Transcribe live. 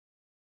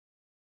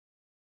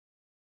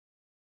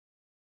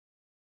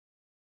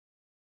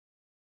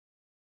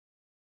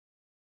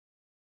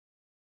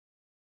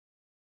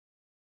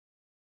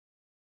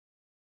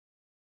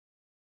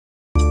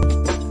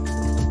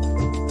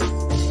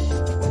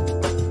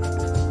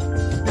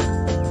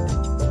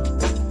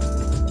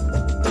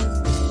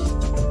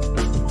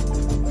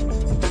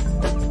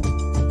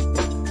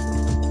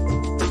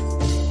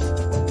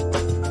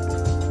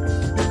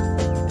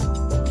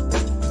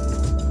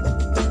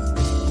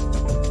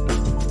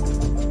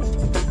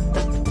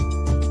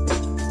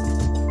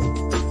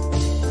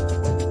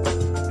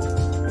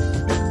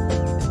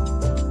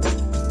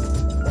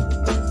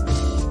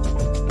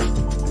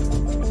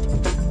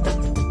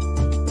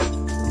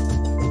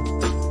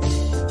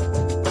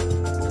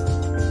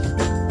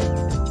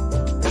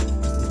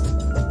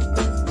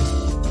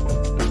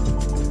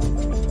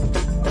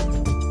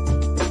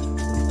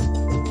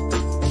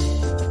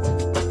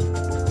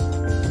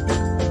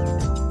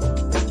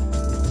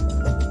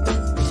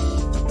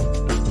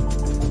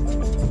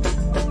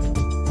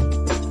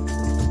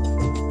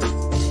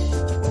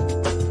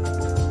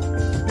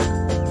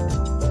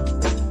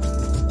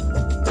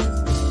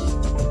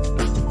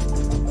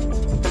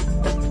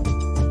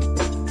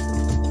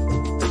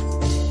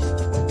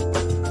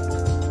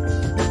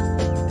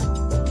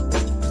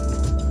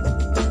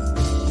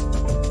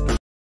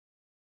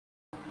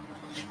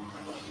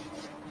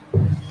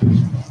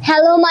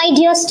Hello, my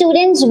dear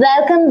students.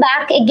 Welcome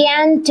back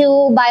again to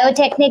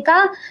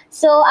Biotechnica.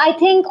 So I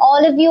think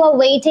all of you are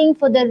waiting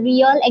for the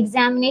real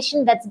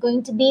examination that's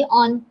going to be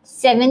on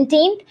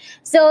 17th.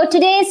 So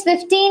today is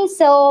 15th.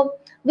 So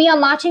we are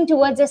marching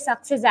towards a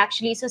success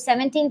actually. So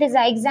 17th is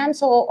our exam.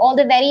 So all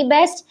the very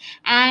best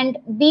and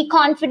be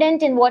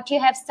confident in what you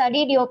have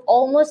studied. You have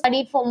almost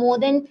studied for more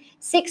than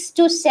 6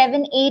 to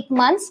 7, 8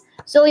 months.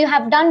 So you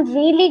have done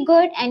really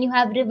good and you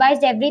have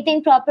revised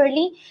everything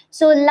properly.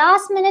 So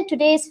last minute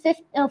today is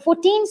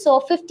 14. So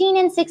 15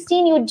 and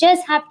 16, you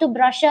just have to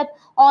brush up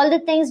all the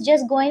things,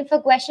 just going for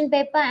question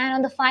paper. And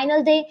on the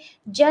final day,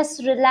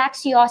 just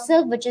relax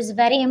yourself, which is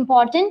very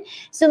important.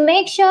 So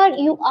make sure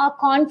you are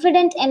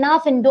confident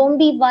enough and don't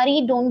be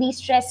worried, don't be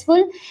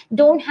stressful,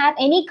 don't have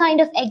any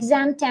kind of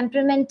exam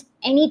temperament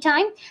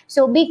anytime.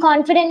 So be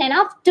confident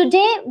enough.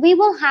 Today, we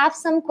will have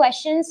some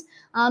questions,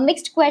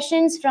 mixed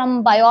questions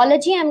from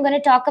biology I'm going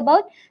to talk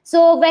about.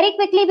 So very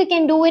quickly, we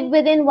can do it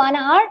within 1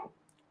 hour.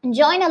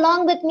 Join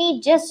along with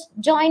me, just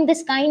join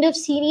this kind of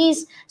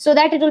series so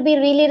that it will be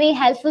really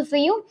helpful for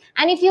you.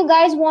 And if you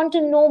guys want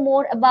to know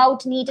more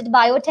about NEET at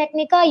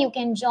Biotechnica, you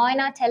can join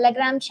our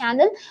Telegram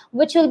channel,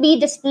 which will be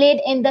displayed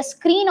in the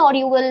screen, or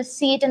you will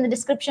see it in the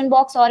description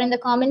box or in the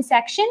comment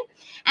section.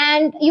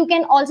 And you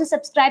can also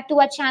subscribe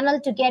to our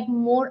channel to get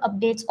more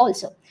updates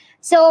also.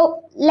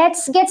 So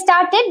let's get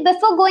started.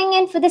 Before going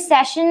in for the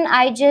session,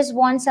 I just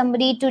want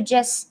somebody to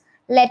just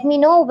let me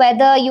know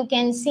whether you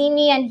can see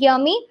me and hear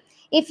me.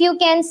 If you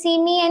can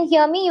see me and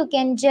hear me, you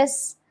can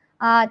just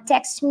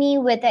text me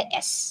with a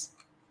yes.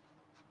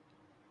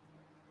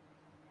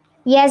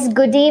 Yes,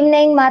 good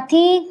evening,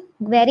 Mati.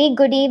 Very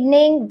good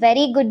evening.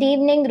 Very good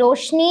evening,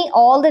 Roshni.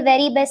 All the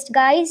very best,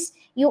 guys.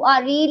 You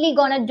are really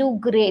going to do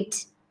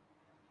great.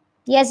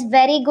 Yes,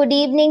 very good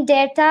evening,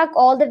 Dertak.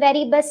 All the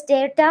very best,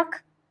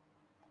 Dertak.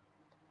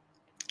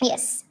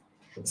 Yes.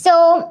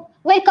 So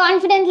we'll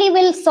confidently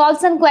will solve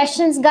some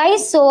questions,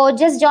 guys. So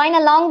just join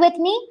along with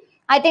me.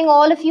 I think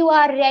all of you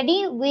are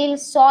ready. We'll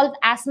solve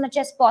as much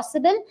as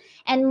possible.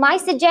 And my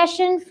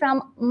suggestion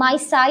from my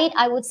side,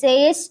 I would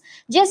say, is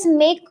just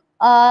make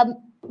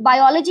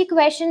biology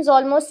questions,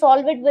 almost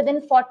solve it within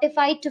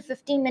 45 to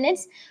 50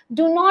 minutes.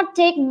 Do not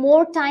take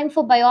more time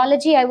for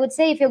biology. I would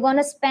say if you're going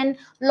to spend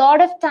a lot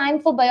of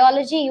time for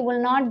biology, you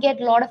will not get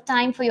a lot of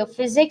time for your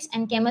physics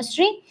and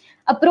chemistry.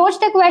 Approach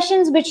the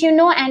questions which you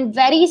know and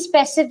very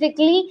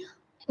specifically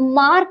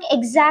mark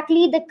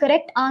exactly the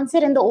correct answer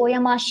in the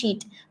OMR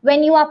sheet.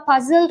 When you are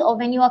puzzled or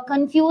when you are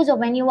confused or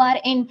when you are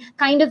in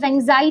kind of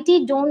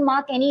anxiety, don't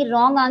mark any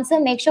wrong answer.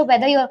 Make sure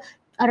whether you're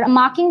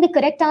marking the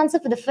correct answer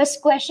for the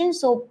first question.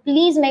 So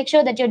please make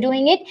sure that you're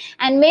doing it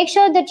and make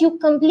sure that you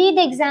complete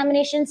the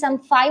examination some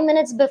 5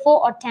 minutes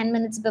before or 10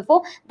 minutes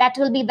before. That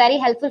will be very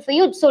helpful for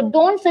you. So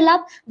don't fill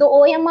up the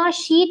OMR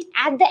sheet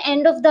at the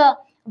end of the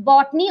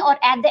botany or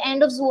at the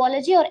end of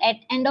zoology or at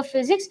end of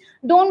physics.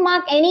 Don't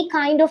mark any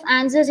kind of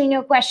answers in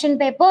your question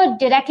paper.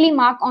 Directly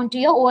mark onto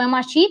your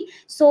OMR sheet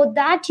so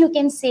that you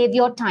can save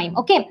your time.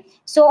 Okay,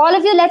 so all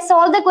of you, let's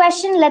solve the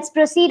question. Let's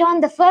proceed on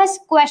the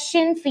first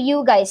question for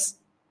you guys.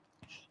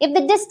 If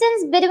the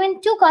distance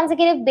between two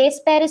consecutive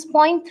base pair is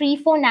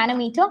 0.34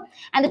 nanometer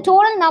and the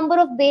total number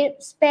of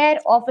base pair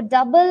of a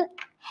double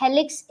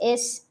helix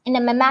is in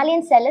a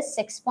mammalian cell is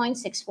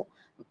 6.64.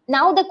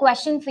 Now the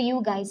question for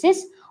you guys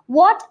is,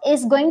 what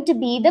is going to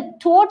be the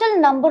total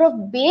number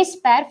of base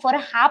pair for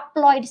a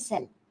haploid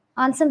cell?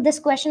 Answer this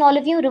question, all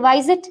of you.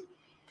 Revise it.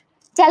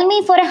 Tell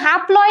me, for a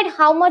haploid,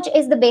 how much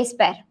is the base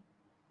pair?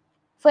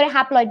 For a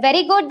haploid.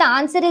 Very good. The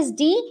answer is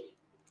D.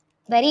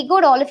 Very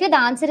good, all of you. The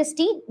answer is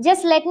T.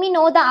 Just let me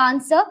know the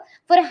answer.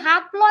 For a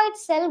haploid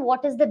cell,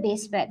 what is the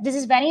base pair? This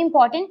is very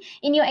important.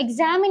 In your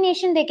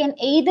examination, they can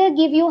either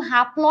give you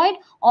haploid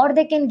or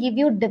they can give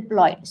you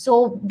diploid.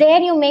 So there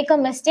you make a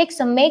mistake.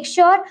 So make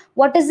sure,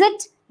 what is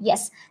it?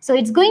 Yes. So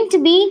it's going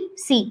to be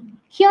C.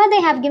 Here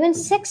they have given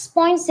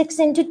 6.6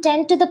 into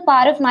 10 to the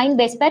power of 9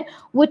 base pair,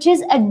 which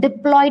is a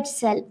diploid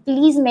cell.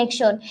 Please make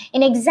sure.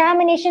 In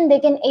examination, they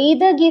can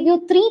either give you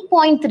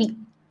 3.3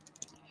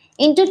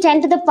 into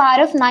 10 to the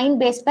power of 9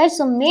 base pair.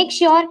 So make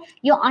sure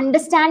you're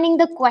understanding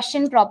the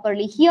question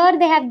properly. Here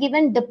they have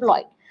given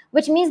diploid,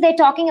 which means they're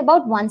talking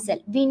about one cell.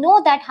 We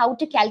know that how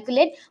to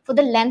calculate for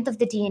the length of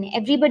the DNA.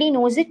 Everybody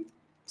knows it.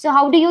 So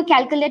how do you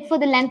calculate for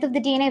the length of the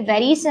DNA?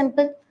 Very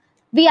simple.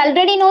 We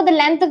already know the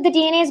length of the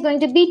DNA is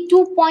going to be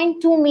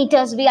 2.2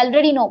 meters. We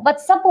already know.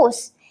 But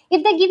suppose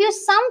if they give you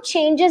some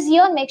changes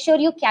here, make sure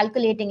you're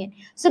calculating it.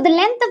 So the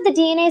length of the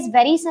DNA is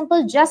very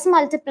simple. Just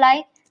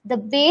multiply the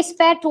base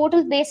pair,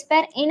 total base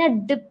pair in a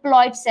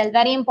diploid cell.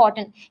 Very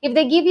important. If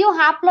they give you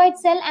haploid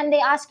cell and they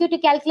ask you to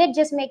calculate,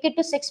 just make it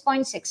to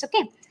 6.6.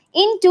 Okay.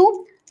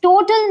 Into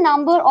total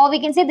number, or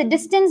we can say the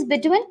distance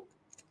between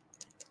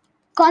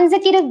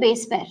consecutive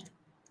base pair.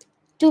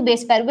 Two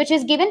base pair, which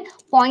is given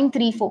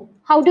 0.34.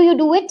 How do you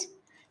do it?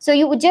 So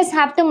you would just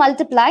have to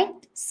multiply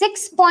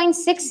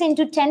 6.6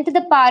 into 10 to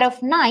the power of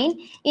 9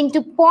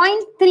 into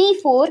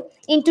 0.34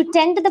 into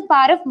 10 to the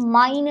power of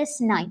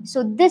minus 9.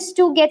 So this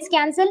 2 gets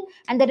cancelled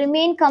and the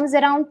remain comes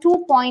around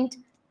 2.2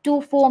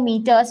 2.24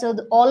 meters. So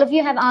all of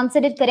you have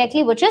answered it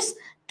correctly, which is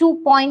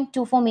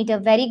 2.24 meter.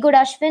 Very good,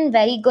 Ashwin.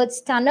 Very good,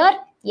 Stunner.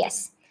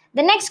 Yes.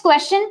 The next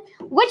question,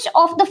 which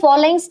of the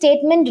following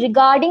statement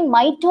regarding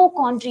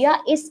mitochondria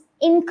is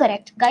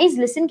incorrect? Guys,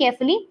 listen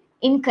carefully.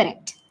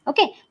 Incorrect.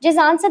 Okay, just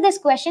answer this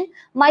question.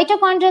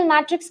 Mitochondrial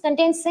matrix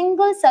contains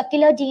single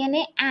circular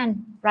DNA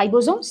and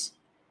ribosomes.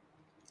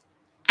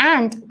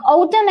 And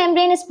outer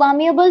membrane is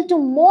permeable to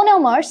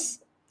monomers,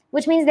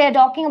 which means they are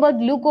talking about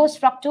glucose,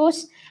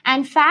 fructose,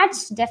 and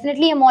fats,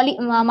 definitely a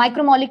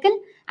micromolecule.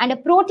 And a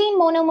protein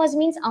monomers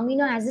means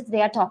amino acids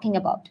they are talking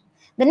about.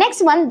 The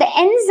next one, the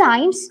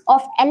enzymes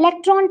of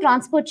electron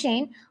transport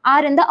chain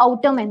are in the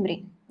outer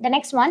membrane. The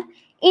next one,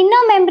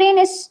 inner membrane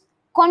is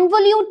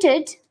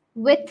convoluted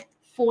with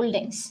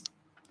foldings.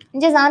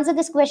 Just answer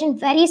this question.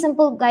 Very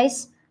simple,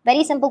 guys.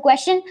 Very simple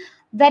question.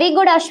 Very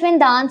good, Ashwin.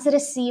 The answer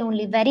is C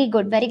only. Very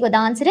good. Very good. The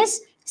answer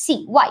is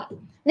C. Why?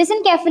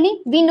 Listen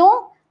carefully. We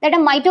know that a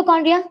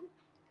mitochondria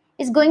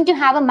is going to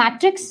have a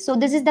matrix. So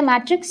this is the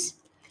matrix.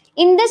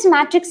 In this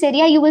matrix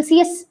area, you will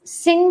see a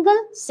single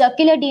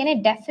circular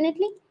DNA,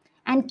 definitely.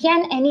 And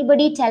can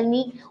anybody tell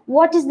me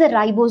what is the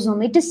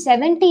ribosome? It is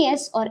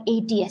 70S or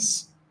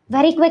 80S?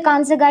 Very quick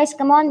answer, guys.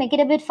 Come on, make it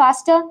a bit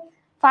faster.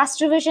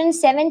 Fast revision,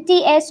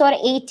 70S or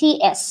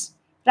 80S?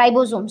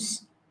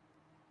 Ribosomes.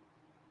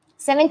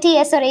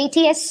 70S or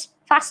 80S?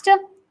 Faster.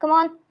 Come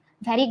on.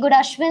 Very good,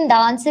 Ashwin. The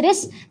answer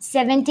is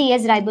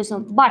 70S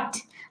ribosome. But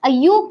a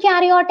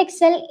eukaryotic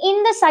cell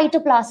in the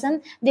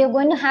cytoplasm, they're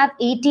going to have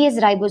 80S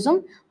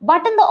ribosome.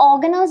 But in the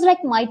organelles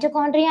like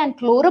mitochondria and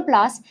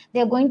chloroplast,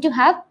 they're going to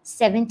have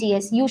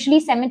 70S.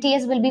 Usually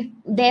 70S will be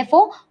there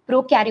for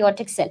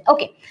prokaryotic cell.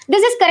 Okay,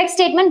 this is correct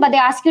statement, but they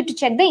ask you to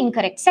check the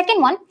incorrect. Second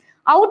one,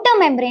 outer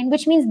membrane,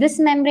 which means this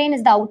membrane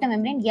is the outer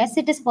membrane. Yes,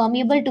 it is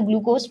permeable to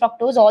glucose,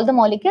 fructose, all the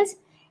molecules.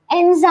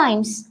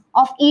 Enzymes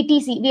of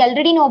ETC. We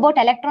already know about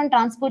electron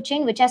transport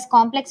chain, which has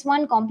complex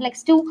 1,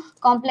 complex 2,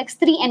 complex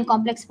 3, and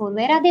complex 4.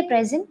 Where are they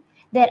present?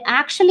 They're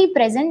actually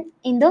present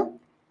in the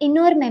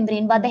inner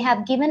membrane, but they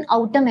have given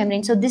outer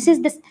membrane. So this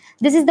is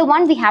the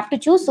one we have to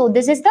choose. So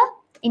this is the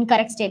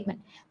incorrect statement.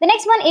 The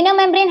next one, inner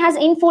membrane has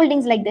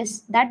infoldings like this.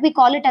 That we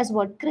call it as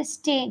what?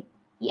 Cristae.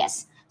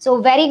 Yes.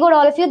 So very good,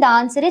 all of you. The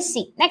answer is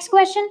C. Next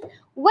question.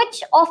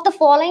 Which of the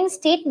following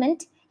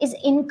statement is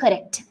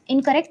incorrect?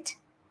 Incorrect.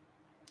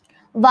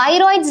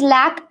 Viroids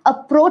lack a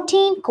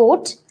protein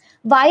coat.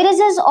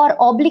 Viruses are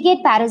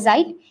obligate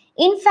parasite.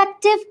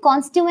 Infective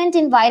constituent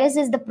in virus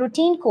is the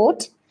protein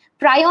coat.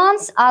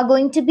 Prions are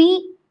going to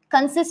be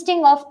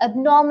consisting of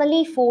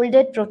abnormally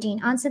folded protein.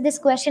 Answer this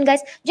question, guys.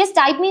 Just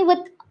type me with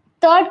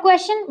third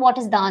question, what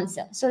is the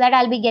answer? So that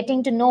I'll be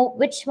getting to know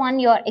which one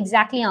you're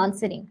exactly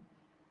answering.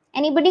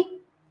 Anybody?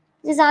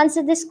 Just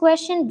answer this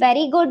question.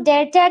 Very good,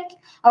 Dare Tech.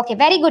 Okay,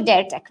 very good,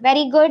 Dare Tech.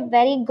 Very good,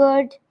 very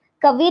good.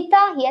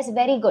 Kavita, yes,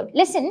 very good.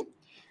 Listen.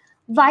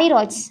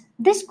 Viroids.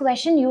 This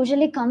question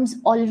usually comes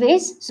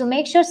always. So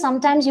make sure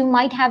sometimes you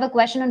might have a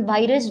question on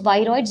virus,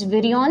 viroids,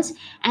 virions,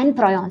 and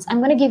prions. I'm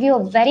going to give you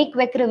a very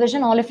quick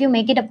revision. All of you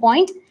make it a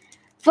point.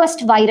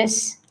 First,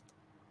 virus.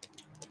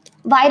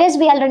 Virus,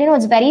 we already know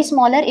it's very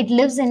smaller. It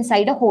lives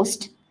inside a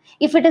host.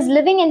 If it is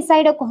living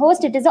inside a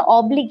host, it is an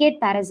obligate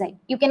parasite.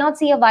 You cannot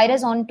see a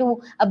virus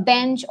onto a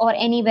bench or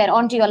anywhere,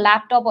 onto your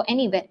laptop or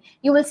anywhere.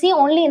 You will see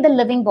only in the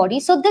living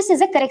body. So this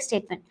is a correct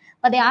statement.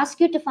 But they ask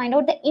you to find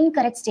out the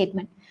incorrect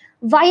statement.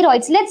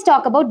 Viroids. Let's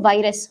talk about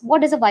virus.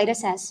 What does a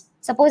virus has?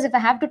 Suppose if I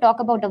have to talk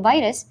about a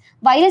virus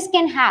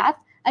can have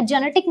a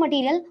genetic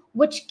material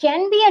which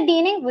can be a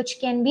DNA, which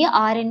can be a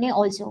RNA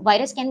also.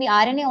 Virus can be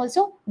RNA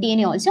also,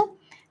 DNA also.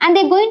 And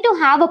they're going to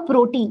have a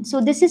protein. So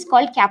this is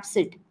called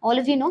capsid. All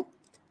of you know.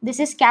 This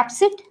is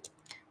capsid,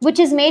 which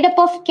is made up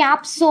of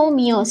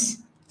capsomeres.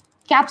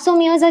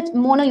 Capsomeres are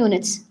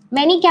monounits.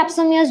 Many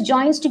capsomeres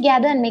joins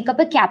together and make up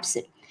a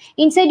capsid.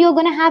 Inside, you're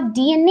going to have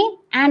DNA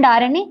and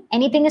RNA.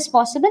 Anything is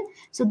possible.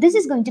 So this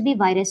is going to be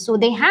virus. So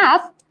they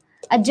have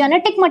a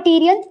genetic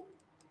material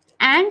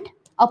and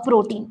a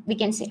protein, we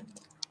can say.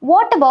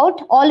 What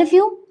about all of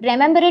you?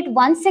 Remember it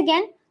once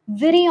again.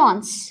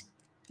 Virions.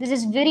 This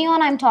is virion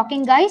I'm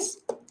talking, guys.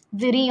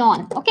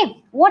 Virion.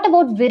 Okay. What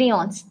about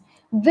virions?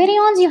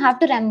 Virions, you have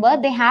to remember,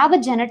 they have a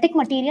genetic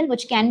material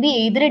which can be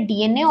either a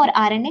DNA or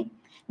RNA.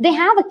 They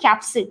have a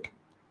capsid.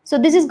 So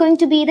this is going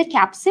to be the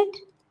capsid.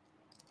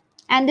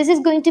 And this is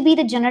going to be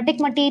the genetic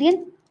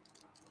material.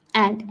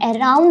 And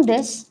around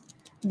this,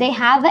 they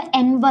have an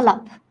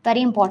envelope.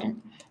 Very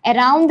important.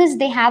 Around this,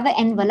 they have an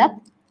envelope.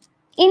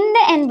 In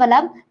the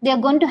envelope, they are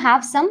going to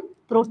have some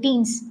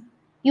proteins.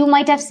 You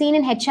might have seen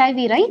in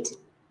HIV, right?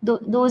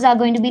 Those are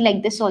going to be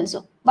like this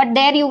also. But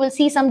there you will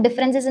see some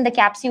differences in the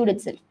capsule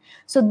itself.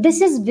 So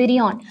this is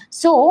virion.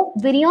 So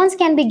virions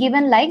can be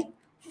given like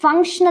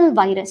functional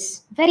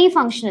virus. Very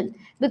functional.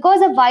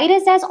 Because a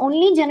virus has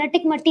only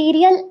genetic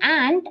material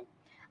and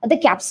the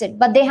capsid,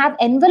 but they have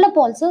envelope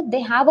also.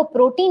 They have a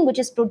protein which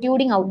is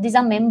protruding out. These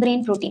are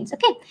membrane proteins.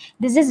 Okay,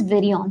 this is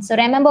virion. So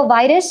remember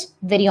virus,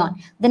 virion.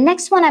 The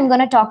next one I'm going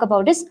to talk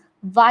about is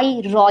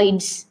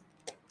viroids.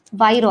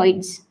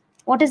 Viroids.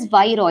 What is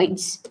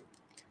viroids?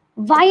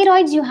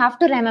 Viroids, you have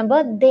to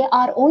remember, they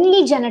are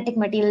only genetic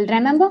material.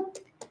 Remember,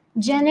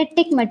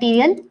 genetic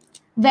material,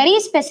 very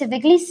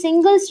specifically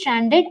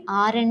single-stranded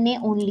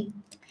RNA only.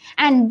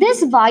 And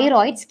this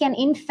viroids can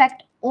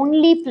infect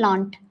only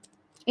plant.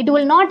 It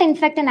will not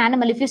infect an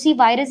animal. If you see,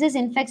 viruses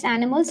infects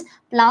animals,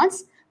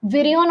 plants.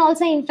 Virion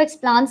also infects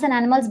plants and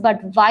animals,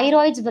 but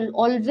viroids will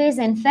always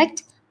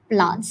infect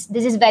plants.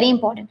 This is very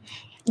important.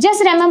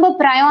 Just remember,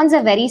 prions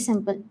are very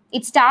simple.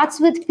 It starts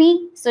with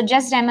P. So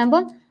just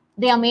remember,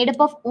 they are made up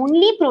of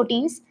only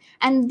proteins.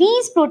 And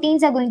these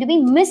proteins are going to be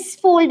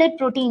misfolded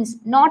proteins,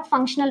 not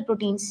functional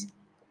proteins.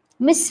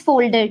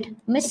 Misfolded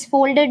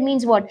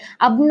means what?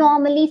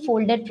 Abnormally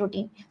folded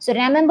protein. So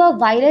remember,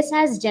 virus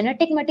has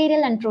genetic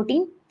material and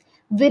protein.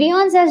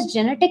 Virions has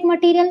genetic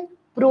material,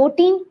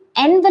 protein,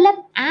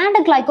 envelope, and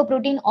a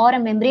glycoprotein or a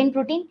membrane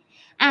protein.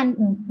 And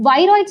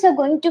viroids are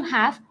going to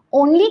have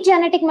only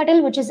genetic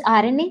material, which is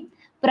RNA.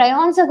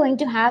 Prions are going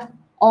to have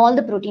all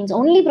the proteins,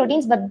 only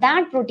proteins, but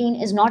that protein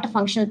is not a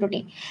functional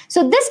protein.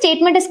 So this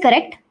statement is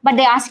correct, but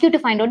they ask you to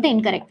find out the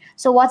incorrect.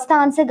 So what's the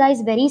answer,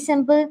 guys? Very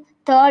simple.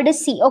 Third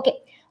is C. Okay.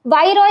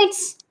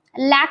 Viroids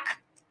lack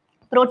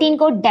protein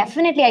code.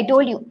 Definitely, I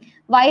told you.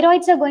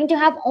 Viroids are going to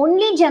have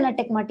only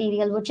genetic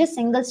material, which is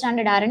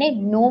single-stranded RNA,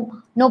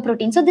 no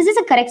protein. So this is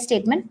a correct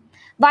statement.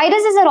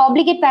 Viruses are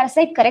obligate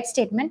parasite, correct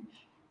statement.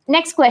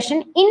 Next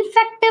question,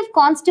 infective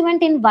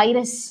constituent in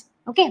virus.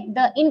 Okay,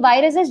 in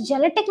viruses,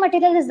 genetic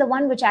material is the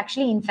one which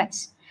actually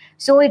infects.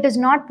 So it is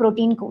not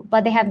protein code,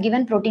 but they have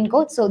given protein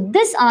code. So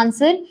this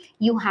answer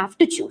you have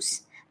to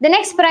choose. The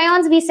next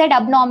prions, we said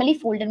abnormally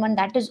folded one.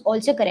 That is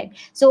also correct.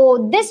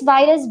 So this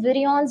virus,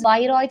 virions,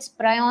 viroids,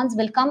 prions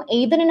will come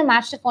either in a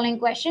match the following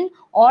question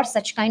or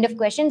such kind of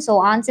question.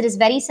 So answer is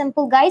very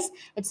simple, guys.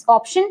 It's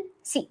option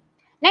C.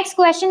 Next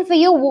question for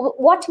you.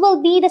 What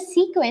will be the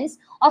sequence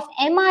of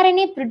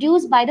mRNA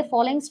produced by the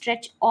following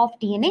stretch of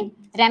DNA?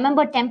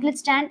 Remember template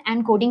strand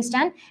and coding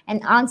strand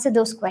and answer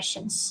those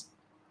questions.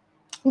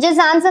 Just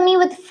answer me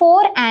with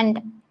 4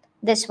 and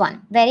this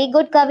one. Very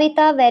good,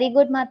 Kavita. Very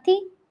good,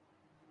 Mati.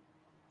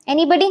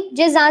 Anybody?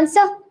 Just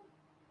answer.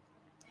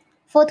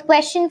 Fourth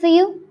question for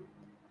you.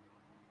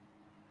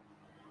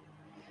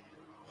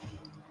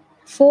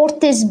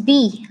 Fourth is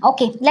B.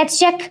 Okay, let's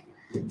check.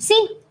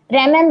 See,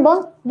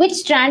 remember which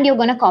strand you're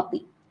going to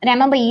copy.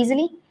 Remember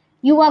easily.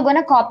 You are going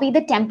to copy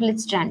the template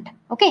strand.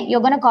 Okay,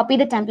 you're going to copy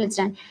the template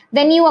strand.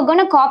 When you are going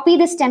to copy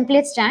this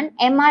template strand,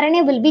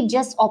 mRNA will be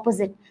just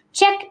opposite.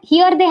 Check.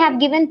 Here they have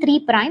given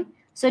 3'.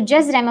 So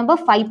just remember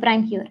 5'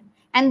 here.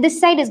 And this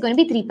side is going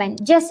to be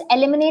 3'. Just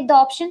eliminate the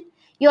option.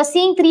 You're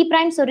seeing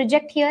 3', so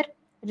reject here,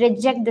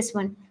 reject this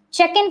one.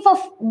 Check in for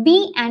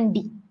B and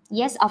D.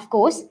 Yes, of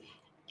course.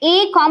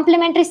 A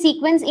complementary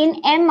sequence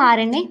in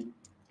mRNA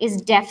is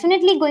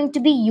definitely going to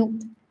be U.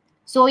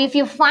 So if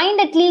you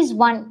find at least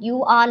one,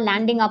 you are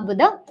landing up with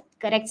the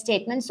correct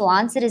statement. So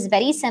answer is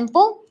very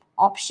simple.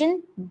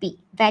 Option B.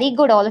 Very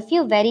good, all of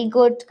you. Very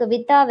good,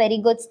 Kavita. Very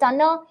good,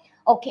 Stunner.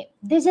 Okay,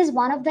 this is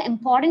one of the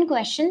important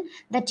questions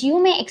that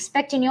you may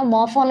expect in your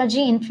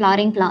morphology in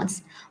flowering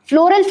plants.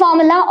 Floral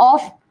formula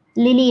of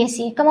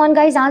Liliaceae. Come on,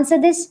 guys,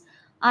 answer this.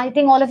 I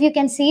think all of you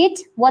can see it.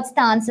 What's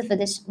the answer for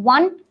this?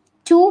 1,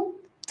 2,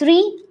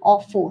 3,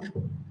 or 4?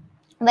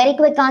 Very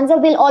quick answer.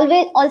 We'll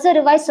always also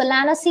revise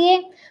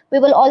Solanaceae. We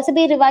will also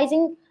be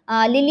revising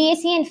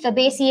Liliaceae and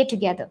Fabaceae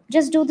together.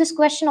 Just do this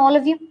question, all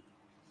of you.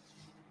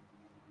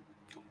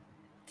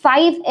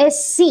 5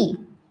 is C.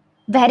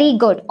 Very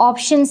good.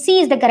 Option C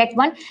is the correct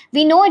one.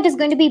 We know it is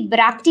going to be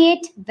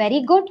bracteate.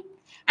 Very good.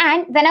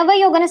 And whenever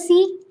you're going to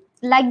see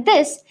like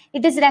this,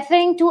 it is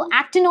referring to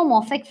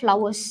actinomorphic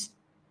flowers.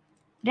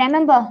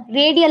 Remember,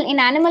 radial, in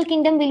animal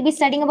kingdom, we'll be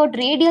studying about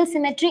radial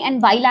symmetry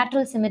and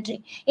bilateral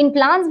symmetry. In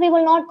plants, we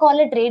will not call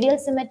it radial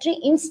symmetry.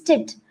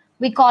 Instead,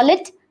 we call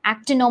it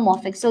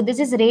actinomorphic. So this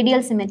is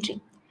radial symmetry.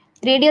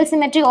 Radial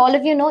symmetry, all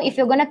of you know, if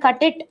you're going to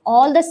cut it,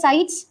 all the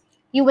sides,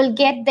 you will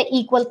get the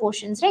equal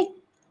portions, right?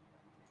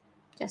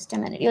 Just a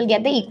minute. You'll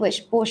get the equal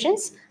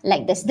portions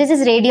like this. This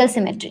is radial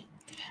symmetry.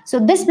 So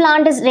this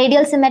plant is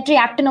radial symmetry,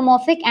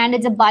 actinomorphic, and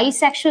it's a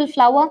bisexual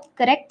flower,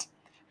 correct?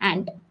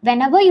 And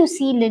whenever you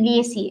see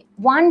Liliaceae,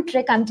 one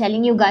trick I'm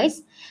telling you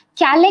guys,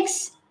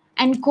 calyx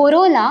and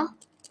corolla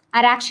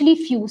are actually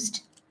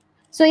fused.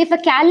 So if a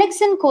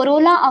calyx and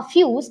corolla are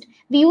fused,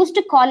 we used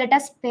to call it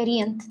as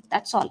perianth.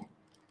 That's all.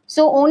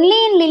 So only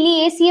in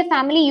Liliaceae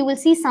family, you will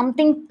see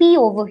something P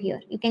over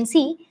here. You can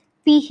see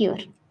P here,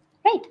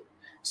 right?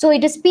 So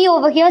it is P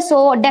over here.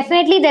 So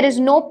definitely there is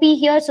no P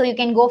here. So you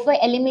can go for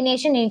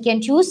elimination and you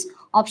can choose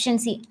option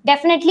C.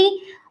 Definitely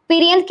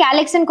perianth,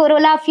 calyx and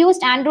corolla are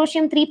fused.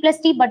 Androecium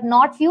 3+T but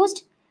not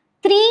fused.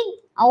 3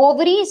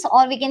 ovaries,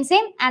 or we can say,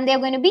 and they are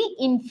going to be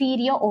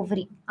inferior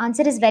ovary.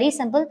 Answer is very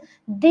simple.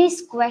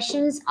 These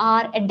questions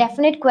are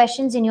definite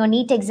questions in your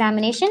NEET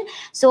examination.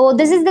 So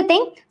this is the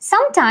thing.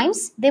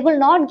 Sometimes they will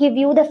not give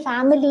you the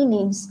family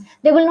names.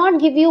 They will not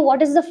give you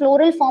what is the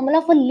floral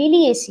formula for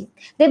Liliaceae.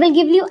 They will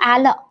give you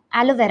aloe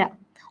vera,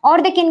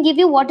 or they can give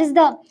you what is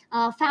the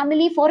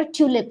family for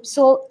tulip.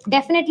 So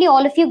definitely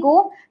all of you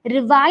go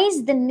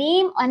revise the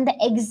name and the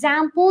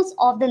examples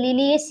of the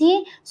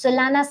Liliaceae,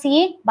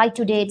 Solanaceae by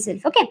today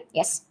itself. Okay,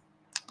 yes.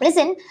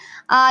 Listen,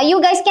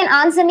 you guys can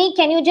answer me.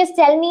 Can you just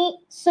tell me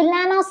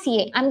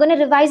Solanaceae? I'm going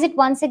to revise it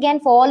once again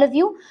for all of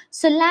you.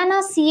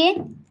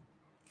 Solanaceae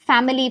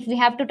family, if we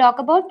have to talk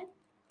about.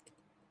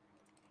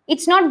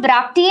 It's not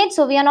bracteate,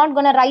 so we are not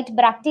going to write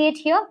bracteate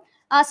here.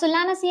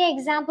 Solanaceae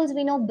examples,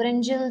 we know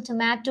brinjal,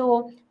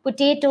 tomato,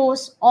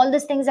 potatoes, all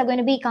these things are going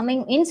to be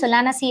coming in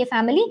Solanaceae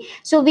family.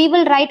 So we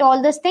will write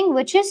all this thing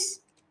which is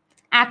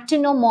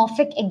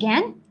actinomorphic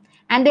again,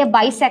 and they're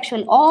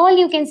bisexual. All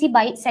you can see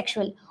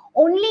bisexual.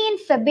 Only in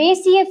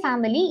Fabaceae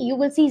family, you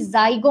will see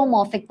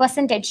zygomorphic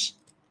percentage.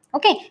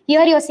 Okay,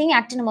 here you're seeing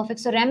actinomorphic.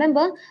 So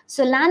remember,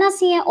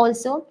 Solanaceae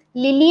also,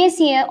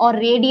 Liliaceae or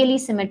radially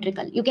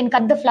symmetrical. You can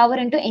cut the flower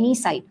into any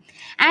side.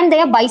 And they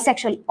are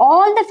bisexual.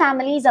 All the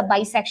families are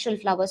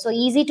bisexual flowers. So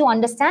easy to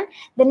understand.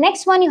 The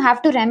next one you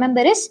have to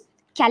remember is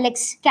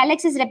calyx.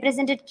 Calyx is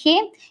represented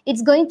K.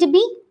 It's going to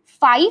be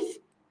 5,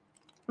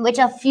 which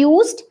are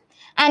fused.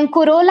 And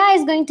corolla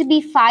is going to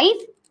be 5,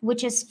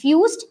 which is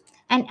fused.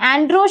 And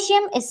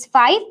androecium is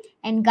 5.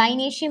 And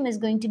gynoecium is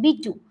going to be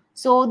 2.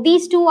 So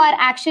these two are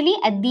actually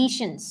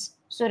additions.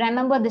 So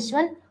remember this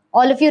one.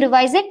 All of you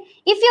revise it.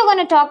 If you're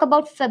going to talk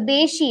about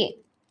Fabaceae,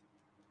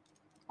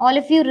 all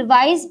of you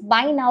revise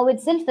by now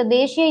itself.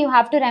 Fabaceae, you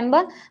have to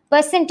remember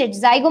percentage.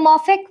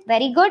 Zygomorphic,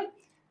 very good.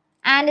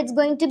 And it's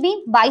going to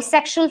be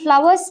bisexual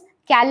flowers.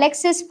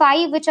 Calyx is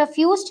 5, which are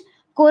fused.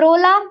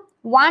 Corolla,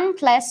 1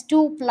 plus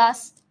 2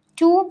 plus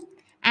 2.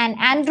 And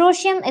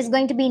androecium is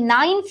going to be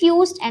 9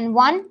 fused and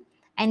 1.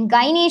 And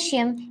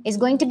gynoecium is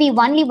going to be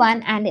only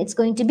 1, and it's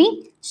going to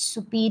be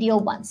superior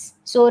ones.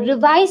 So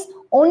revise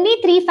only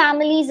 3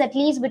 families at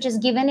least, which is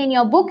given in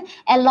your book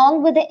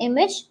along with the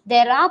image.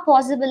 There are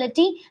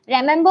possibility.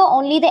 Remember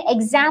only the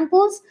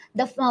examples,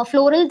 the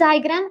floral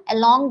diagram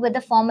along with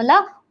the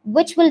formula,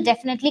 which will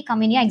definitely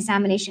come in your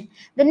examination.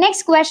 The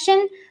next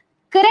question,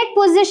 correct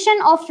position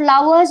of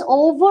flowers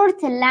over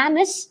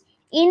thalamus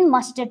in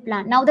mustard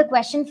plant. Now the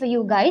question for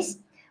you guys.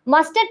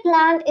 Mustard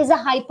plant is a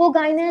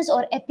hypogynous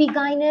or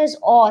epigynous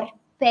or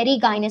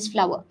perigynous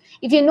flower.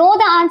 If you know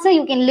the answer,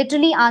 you can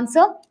literally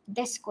answer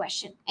this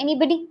question.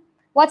 Anybody?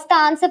 What's the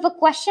answer for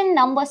question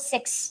number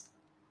 6?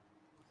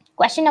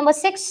 Question number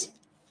 6.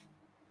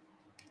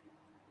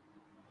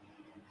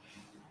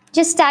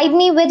 Just type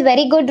me with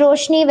very good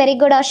Roshni, very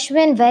good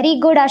Ashwin, very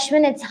good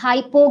Ashwin. It's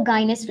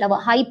hypogynous flower.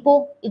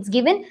 Hypo, it's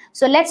given.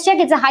 So let's check.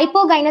 It's a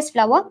hypogynous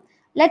flower.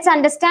 Let's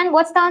understand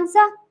what's the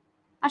answer.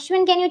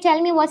 Ashwin, can you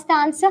tell me what's the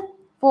answer?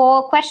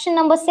 For question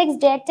number 6,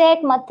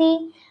 Detek,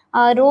 Mati,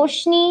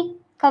 Roshni,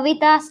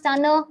 Kavita,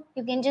 Stunner,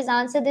 you can just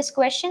answer this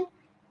question.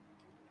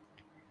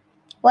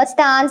 What's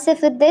the answer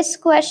for this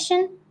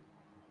question?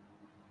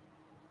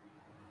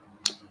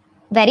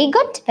 Very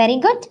good, very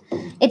good.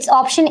 It's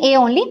option A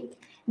only.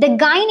 The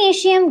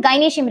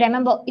gynoecium,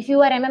 remember, if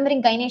you are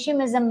remembering,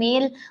 gynoecium is a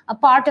male, a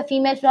part of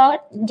female flower.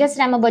 Just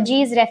remember,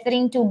 G is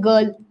referring to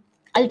girl,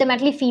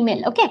 ultimately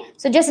female. Okay,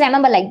 so just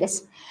remember like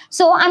this.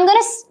 So I'm going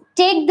to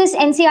take this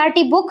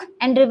NCERT book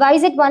and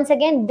revise it once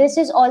again. This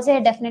is also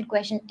a definite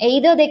question.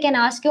 Either they can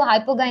ask you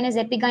hypogynous,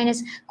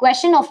 epigynous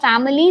question of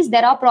families.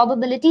 There are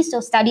probabilities,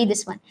 so study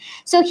this one.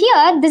 So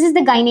here, this is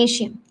the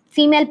gynoecium,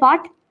 female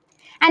part.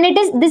 And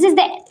this is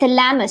the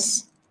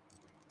thalamus.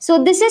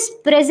 So this is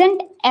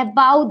present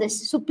above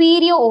this,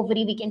 superior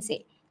ovary, we can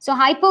say. So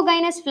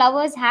hypogynous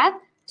flowers have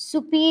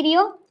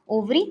superior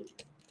ovary.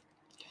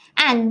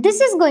 And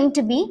this is going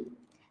to be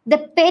the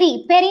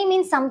peri. Peri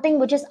means something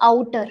which is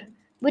outer,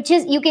 which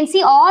is, you can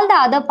see all the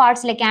other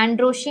parts like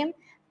androecium,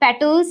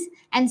 petals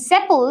and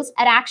sepals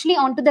are actually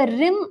onto the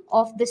rim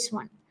of this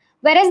one.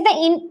 Whereas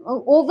the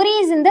ovary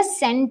is in the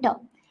center.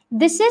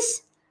 This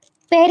is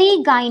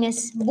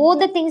perigynous. Both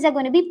the things are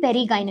going to be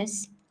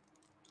perigynous.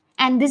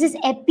 And this is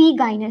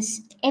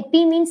epigynous.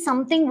 Epi means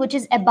something which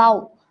is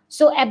above.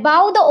 So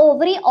above the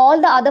ovary,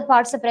 all the other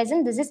parts are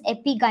present. This is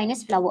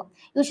epigynous flower.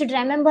 You should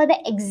remember the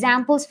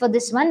examples for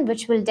this one,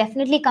 which will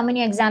definitely come in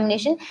your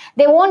examination.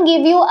 They won't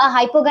give you a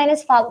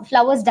hypogynous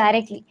flowers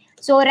directly.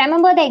 So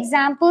remember the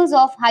examples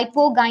of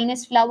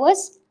hypogynous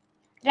flowers.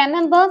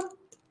 Remember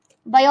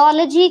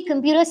biology,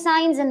 computer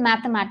science, and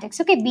mathematics.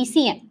 Okay,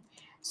 BCM.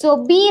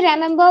 So B,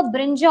 remember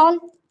brinjal,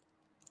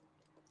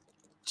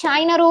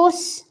 China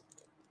rose,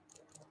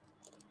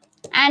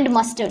 and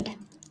mustard.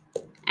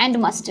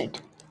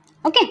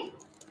 Okay.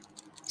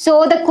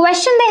 So the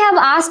question they have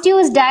asked you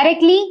is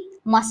directly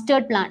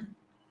mustard plant.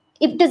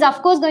 It is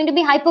of course going to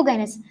be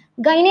hypogynous.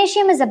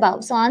 Gynoecium is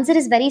above. So answer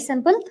is very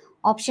simple.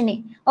 Option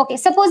A. Okay.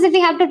 Suppose if we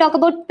have to talk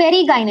about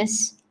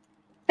perigynous.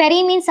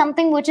 Peri means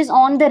something which is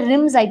on the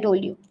rims, I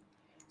told you.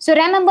 So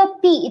remember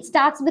P. It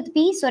starts with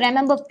P. So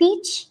remember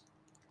peach,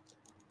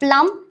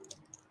 plum,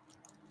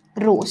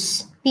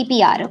 rose.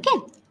 PPR.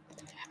 Okay.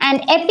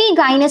 And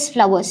epigynous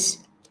flowers.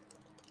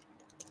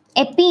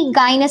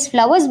 Epigynous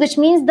flowers, which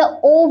means the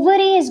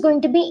ovary is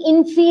going to be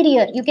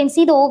inferior. You can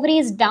see the ovary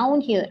is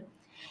down here.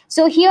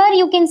 So here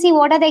you can see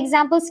what are the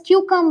examples.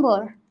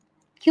 Cucumber,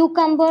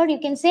 you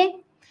can say,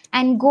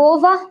 and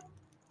guava,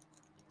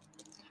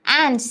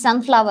 and and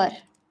sunflower.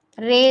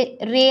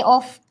 Ray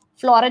of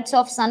florets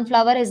of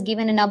sunflower is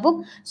given in a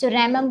book. So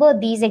remember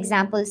these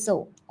examples.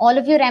 So all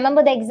of you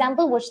remember the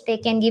example which they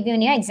can give you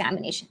in your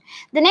examination.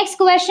 The next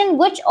question,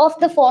 which of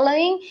the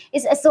following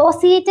is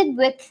associated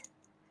with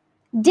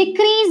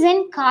decrease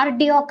in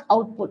cardiac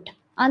output?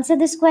 Answer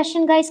this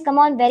question, guys. Come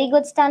on, very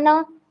good,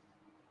 Stana.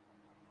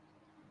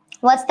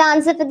 What's the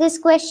answer for this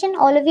question?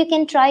 All of you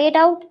can try it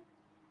out.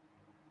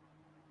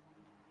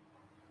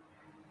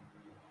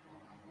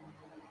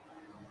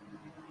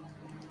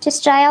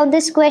 Just try out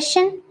this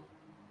question.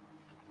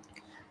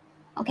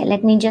 Okay,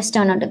 let me just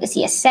turn on to this.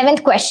 Yes,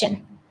 seventh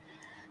question.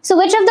 So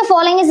which of the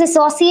following is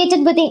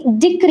associated with a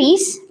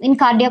decrease in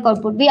cardiac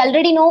output? We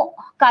already know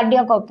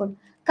cardiac output.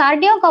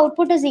 Cardiac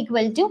output is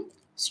equal to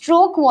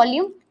stroke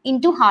volume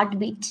into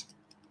heartbeat.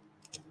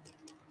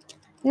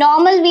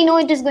 Normal, we know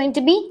it is going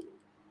to be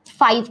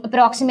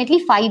approximately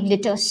 5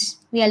 liters.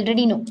 We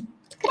already know.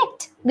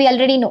 Correct. We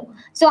already know.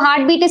 So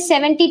heartbeat is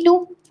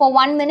 72 for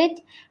 1 minute,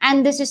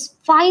 and this is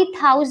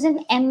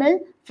 5000 ml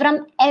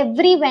from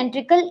every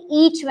ventricle.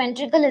 Each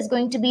ventricle is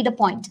going to be the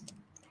point.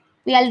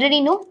 We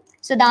already know.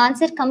 So the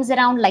answer comes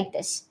around like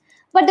this.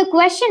 But the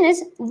question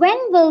is, when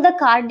will the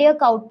cardiac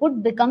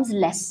output becomes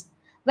less?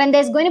 When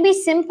there's going to be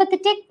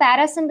sympathetic,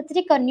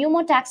 parasympathetic, or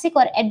pneumotaxic,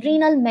 or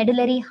adrenal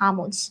medullary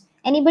hormones.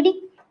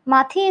 Anybody?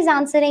 Mathi is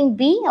answering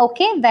B.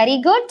 Okay,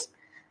 very good.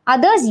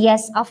 Others,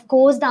 yes, of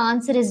course, the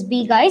answer is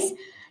B, guys.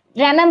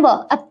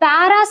 Remember, a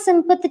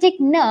parasympathetic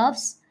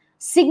nerves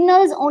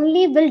signals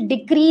only will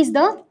decrease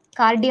the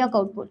cardiac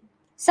output.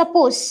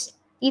 Suppose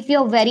if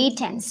you're very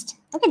tensed,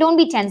 okay, don't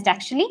be tensed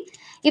actually.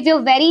 If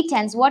you're very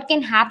tense, what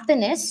can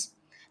happen is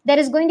there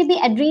is going to be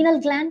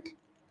adrenal gland.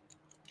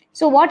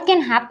 So what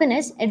can happen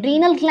is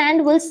adrenal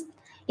gland will,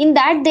 in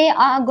that they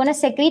are going to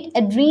secrete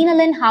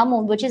adrenaline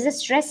hormone, which is a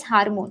stress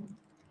hormone.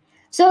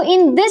 So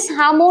in this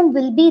hormone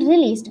will be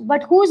released,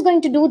 but who is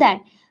going to do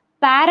that?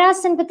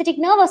 Parasympathetic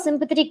nerve or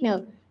sympathetic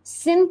nerve?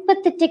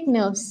 Sympathetic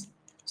nerves.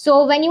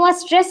 So when you are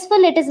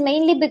stressful, it is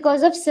mainly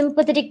because of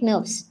sympathetic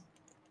nerves.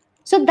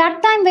 So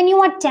that time when you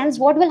are tense,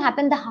 what will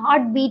happen? The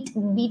heartbeat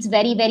beats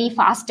very, very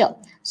faster.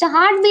 So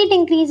heartbeat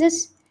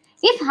increases.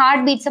 If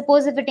heartbeat,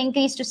 suppose if it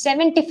increased to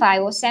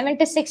 75 or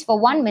 76 for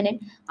 1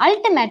 minute,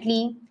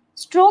 ultimately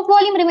stroke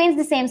volume remains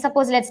the same.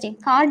 Suppose let's say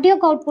cardiac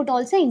output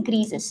also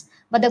increases.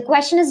 But the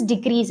question is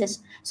decreases.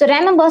 So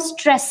remember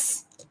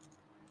stress.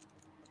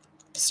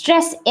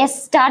 Stress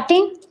is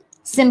starting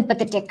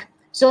sympathetic.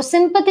 So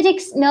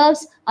sympathetic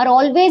nerves are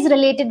always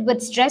related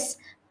with stress.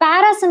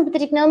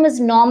 Parasympathetic nerve is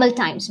normal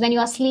times. When you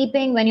are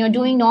sleeping, when you're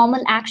doing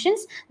normal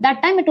actions,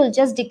 that time it will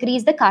just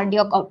decrease the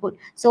cardiac output.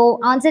 So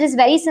answer is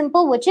very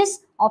simple, which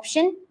is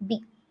option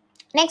B.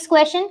 Next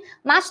question,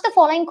 match the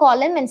following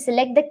column and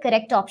select the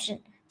correct option.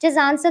 Just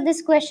answer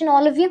this question,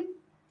 all of you.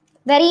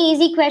 Very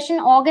easy question.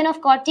 Organ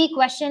of Corti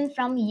question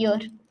from here.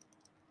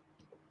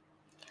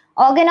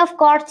 Organ of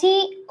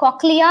Corti,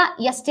 cochlea,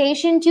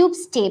 eustachian tube,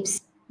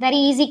 stapes. Very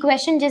easy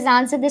question. Just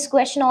answer this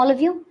question, all of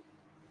you.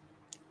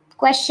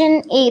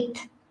 Question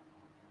 8.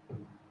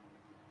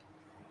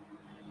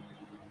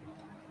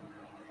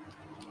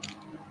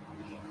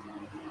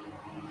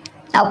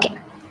 Okay.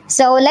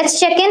 So let's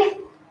check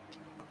in.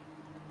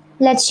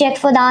 Let's check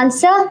for the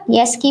answer.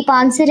 Yes, keep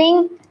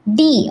answering.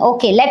 D.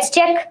 Okay, let's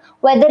check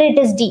whether it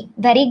is D.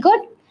 Very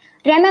good.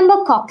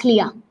 Remember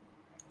cochlea.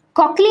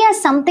 Cochlea is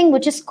something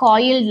which is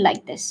coiled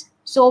like this.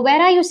 So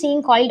where are you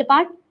seeing coiled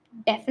part?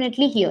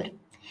 Definitely here.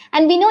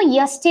 And we know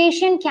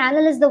eustachian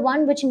canal is the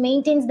one which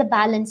maintains the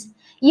balance.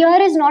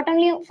 Ear is not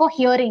only for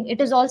hearing,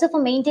 it is also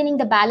for maintaining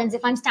the balance.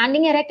 If I'm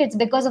standing erect, it's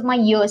because of my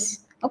ears.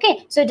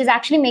 Okay, so it is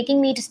actually making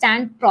me to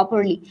stand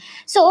properly.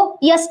 So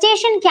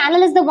eustachian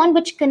canal is the one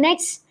which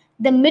connects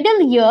the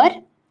middle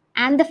ear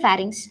and the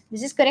pharynx.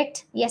 This is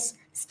correct? Yes.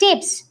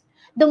 Stapes.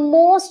 The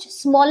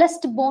most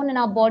smallest bone in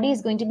our body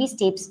is going to be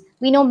stapes.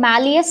 We know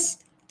malleus,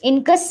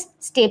 incus,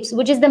 stapes,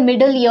 which is the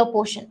middle ear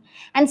portion.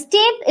 And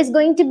stape is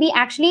going to be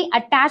actually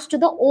attached to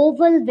the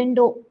oval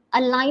window,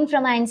 a line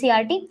from our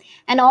NCRT.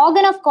 An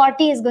organ of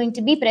Corti is going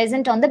to be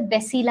present on the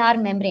basilar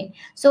membrane.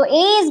 So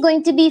A is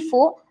going to be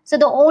 4. So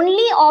the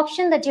only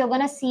option that you're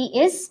going to see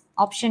is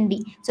option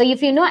D. So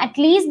if you know at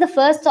least the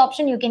first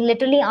option, you can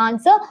literally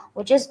answer,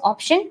 which is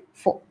option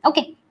 4.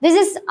 Okay, this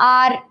is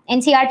our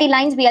NCRT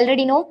lines. We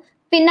already know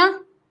pinna,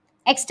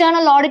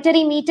 external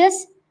auditory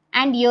meters,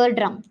 and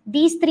eardrum.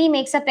 These three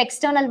makes up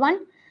external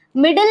one.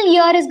 Middle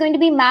ear is going to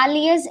be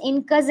malleus,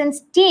 incus, and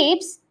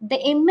stapes. The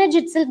image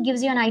itself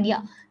gives you an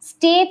idea.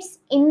 Stapes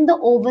in the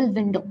oval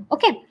window.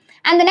 Okay,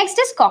 and the next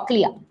is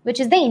cochlea, which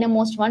is the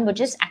innermost one, which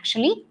is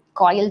actually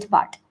coiled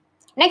part.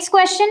 Next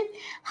question,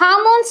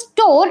 hormones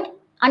stored,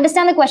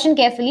 understand the question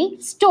carefully,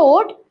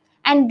 stored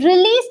and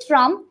released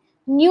from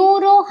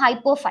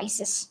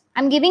neurohypophysis.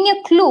 I'm giving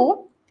a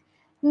clue.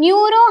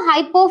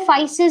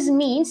 Neurohypophysis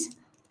means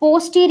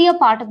posterior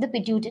part of the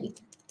pituitary.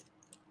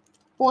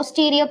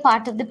 Posterior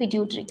part of the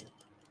pituitary.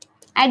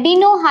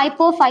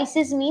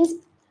 Adenohypophysis means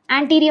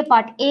Anterior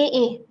part,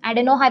 AA,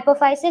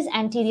 adenohypophysis,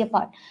 anterior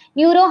part.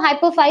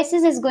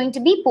 Neurohypophysis is going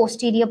to be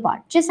posterior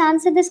part. Just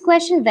answer this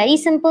question, very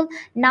simple.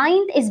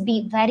 Ninth is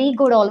B, very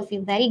good all of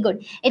you, very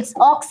good. It's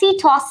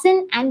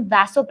oxytocin and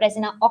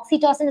vasopressin. Now,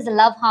 oxytocin is a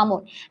love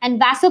hormone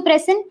and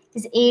vasopressin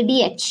is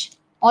ADH.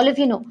 All of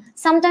you know.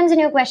 Sometimes in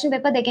your question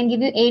paper, they can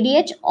give you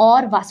ADH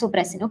or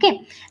vasopressin,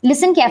 okay?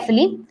 Listen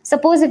carefully.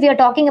 Suppose if you're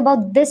talking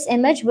about this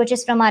image, which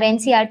is from our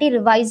NCERT,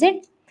 revise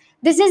it.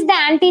 This is the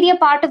anterior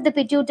part of the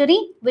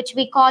pituitary, which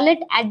we call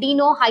it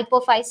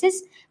adenohypophysis.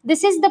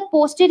 This is the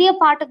posterior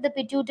part of the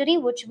pituitary,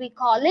 which we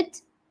call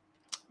it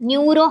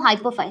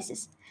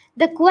neurohypophysis.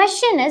 The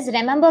question is,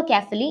 remember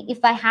carefully,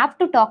 if I have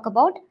to talk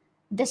about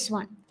this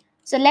one.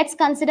 So let's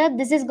consider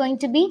this is going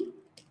to be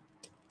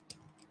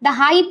the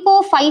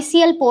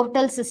hypophyseal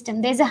portal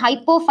system. There's a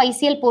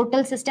hypophyseal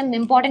portal system,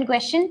 important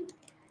question.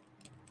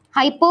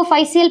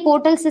 Hypophyseal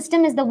portal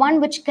system is the one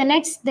which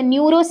connects the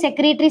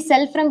neurosecretory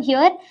cell from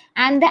here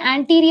and the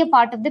anterior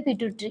part of the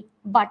pituitary.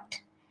 But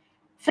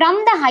from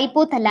the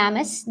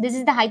hypothalamus, this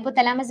is the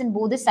hypothalamus in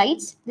both the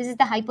sides. This is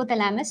the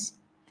hypothalamus.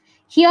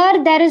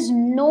 Here there is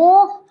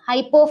no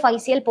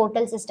hypophyseal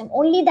portal system,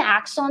 only the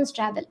axons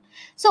travel.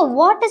 So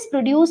what is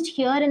produced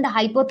here in the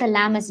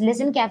hypothalamus?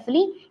 Listen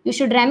carefully. You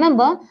should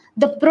remember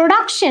the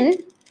production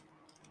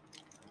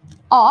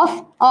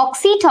of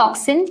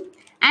oxytocin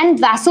and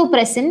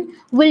vasopressin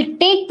will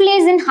take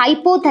place in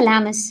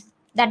hypothalamus.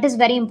 That is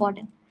very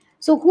important.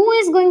 So who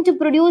is going to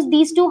produce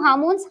these two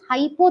hormones?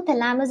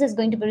 Hypothalamus is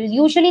going to produce.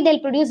 Usually they'll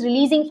produce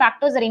releasing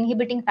factors or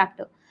inhibiting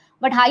factor.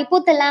 But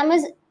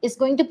hypothalamus is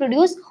going to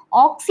produce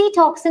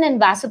oxytocin and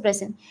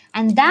vasopressin.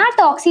 And that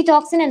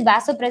oxytocin and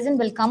vasopressin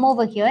will come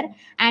over here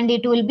and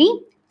it will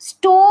be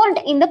stored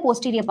in the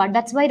posterior part.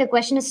 That's why the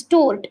question is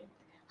stored.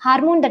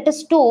 Hormone that is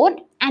stored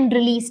and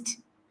released.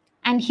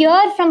 And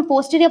here from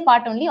posterior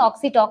part only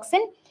oxytocin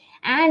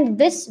and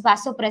this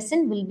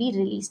vasopressin will be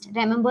released.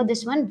 Remember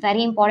this one,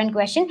 very important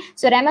question.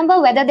 So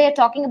remember whether they are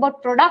talking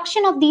about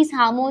production of these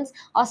hormones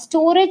or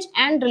storage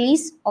and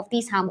release of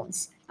these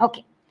hormones.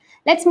 Okay,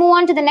 let's move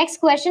on to the next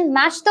question.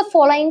 Match the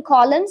following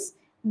columns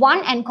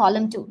 1 and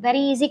column 2. Very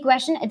easy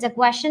question. It's a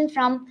question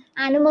from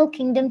Animal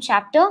Kingdom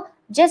chapter.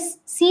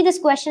 Just see this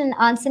question and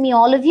answer me,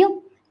 all of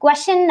you.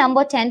 Question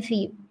number 10 for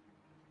you.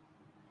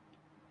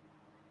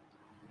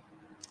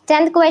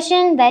 10th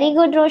question, very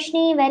good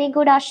Roshni, very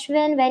good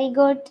Ashwin, very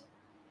good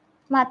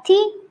Mathi.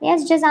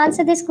 Yes, just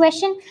answer this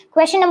question.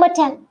 Question number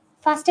 10.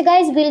 Faster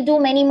guys, we'll do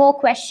many more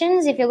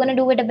questions if you're going to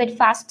do it a bit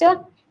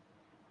faster.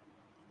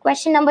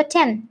 Question number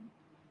 10.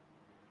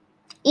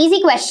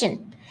 Easy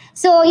question.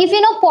 So if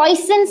you know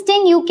poison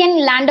sting, you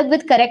can land up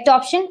with correct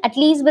option, at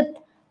least with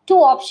 2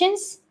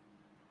 options.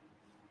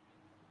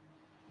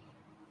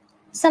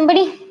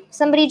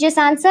 Somebody just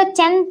answer.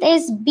 10th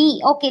is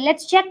B. Okay,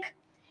 let's check.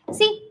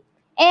 See.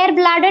 Air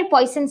bladder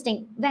poison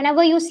sting.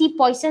 Whenever you see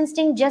poison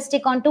sting, just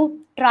stick onto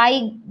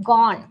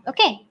trigon.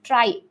 Okay,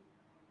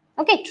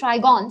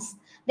 trigons.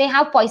 They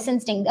have poison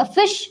sting. A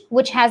fish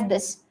which has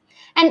this.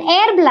 And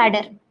air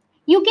bladder,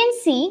 you can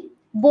see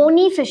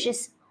bony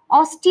fishes.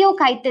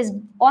 Osteochitis.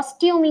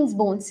 Osteo means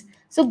bones.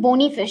 So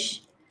bony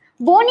fish.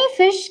 Bony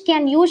fish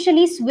can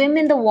usually swim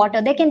in the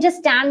water. They can just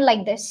stand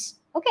like this.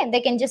 Okay, they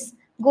can just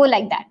go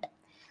like that.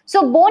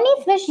 So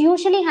bony fish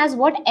usually has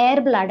what? Air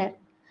bladder.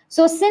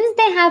 So since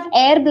they have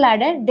air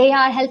bladder, they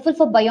are helpful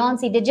for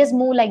buoyancy. They just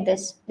move like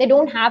this. They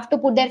don't have to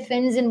put their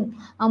fins and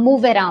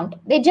move around.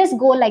 They just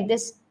go like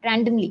this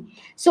randomly.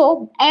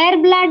 So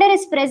air bladder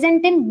is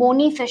present in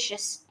bony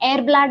fishes.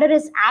 Air bladder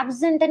is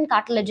absent in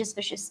cartilaginous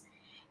fishes.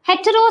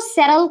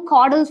 Heteroceral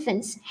caudal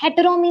fins.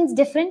 Hetero means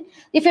different.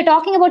 If you're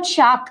talking about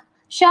shark,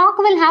 shark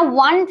will have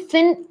one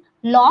fin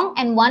long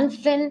and one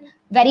fin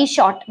very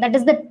short. That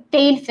is the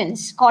tail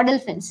fins, caudal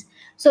fins.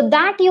 So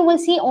that you will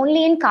see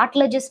only in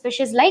cartilaginous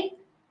fishes like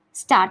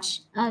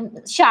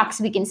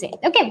sharks, we can say.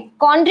 Okay,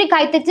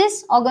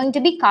 chondrichthyes are going to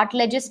be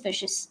cartilaginous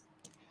fishes.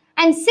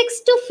 And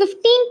 6 to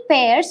 15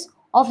 pairs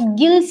of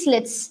gill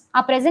slits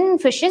are present in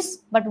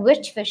fishes, but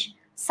which fish?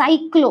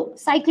 Cyclo.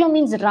 Cyclo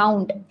means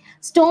round.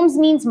 Stomes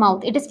means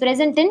mouth. It is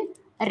present in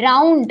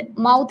round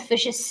mouth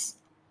fishes.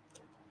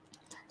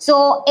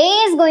 So A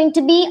is going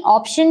to be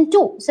option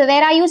 2. So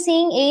where are you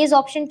seeing A is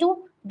option 2?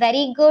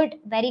 Very good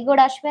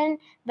Ashwin,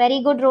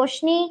 very good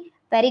Roshni.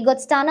 Very good,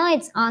 Stana.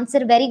 It's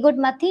answer very good,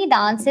 Mathi. The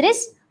answer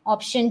is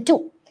option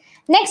 2.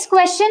 Next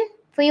question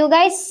for you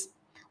guys.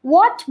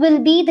 What will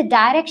be the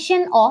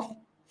direction of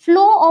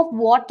flow of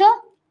water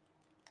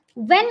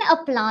when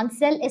a plant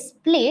cell is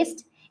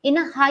placed in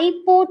a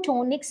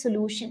hypotonic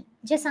solution?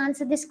 Just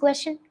answer this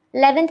question.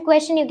 11th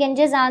question, you can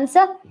just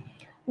answer.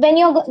 When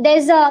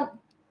there's a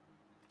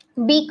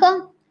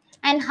beaker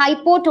and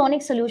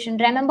hypotonic solution.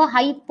 Remember,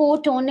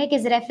 hypotonic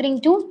is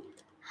referring to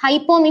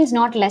hypo means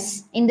not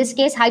less. In this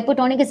case,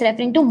 hypotonic is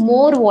referring to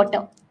more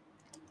water.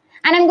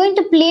 And I'm going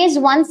to place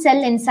one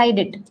cell inside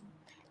it,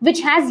 which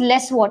has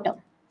less water.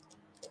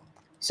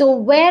 So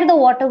where the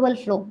water will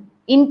flow?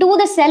 Into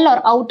the cell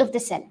or out of the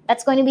cell?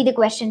 That's going to be the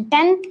question.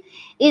 10th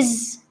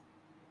is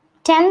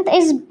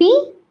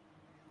B.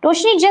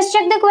 Roshni, just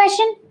check the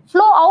question.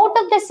 Flow out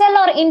of the cell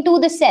or into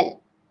the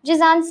cell?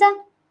 Just answer.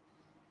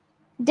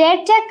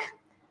 Dare check.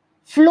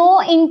 Flow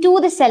into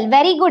the cell.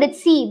 Very good.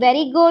 It's C.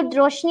 Very good.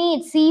 Roshni,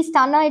 it's C.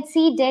 Stana, it's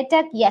C.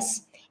 Datak,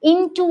 yes.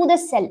 Into the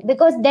cell,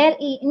 because there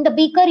in the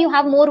beaker you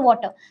have more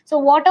water. So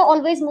water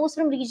always moves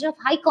from region of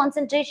high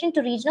concentration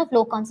to region of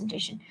low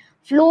concentration.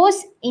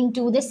 Flows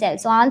into the cell.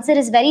 So answer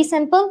is very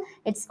simple.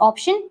 It's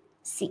option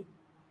C.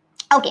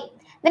 Okay.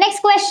 The next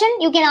question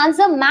you can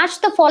answer.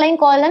 Match the following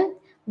column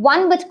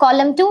 1 with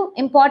column 2.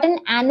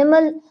 Important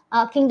animal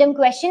kingdom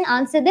question.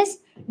 Answer this.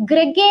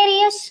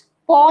 Gregarious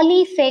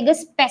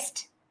polyphagous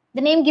pest.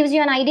 The name gives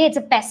you an idea, it's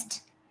a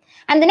pest.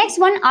 And the next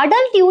one,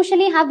 adult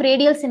usually have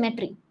radial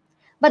symmetry,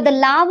 but the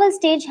larval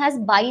stage has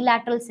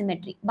bilateral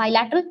symmetry.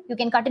 Bilateral, you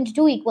can cut into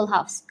two equal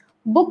halves.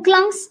 Book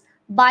lungs,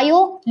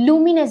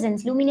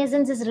 bioluminescence.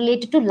 Luminescence is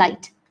related to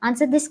light.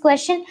 Answer this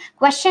question.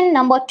 Question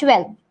number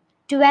 12.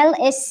 12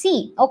 is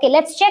C. Okay,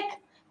 let's check.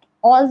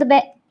 All the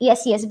best.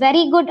 Yes, yes.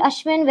 Very good,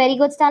 Ashwin. Very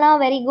good, Stana.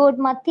 Very good,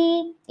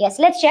 Mati. Yes,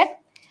 let's check.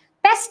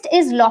 Pest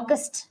is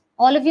locust.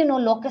 All of you know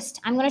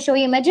locust. I'm going to show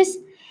you images.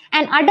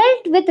 An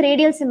adult with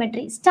radial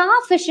symmetry.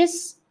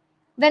 Starfishes,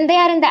 when they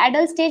are in the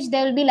adult stage,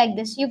 they will be like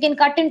this. You can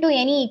cut into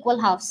any equal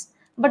halves.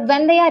 But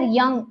when they are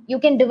young, you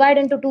can divide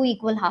into two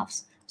equal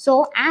halves.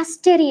 So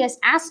Asterias,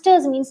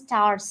 asters means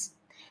stars.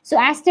 So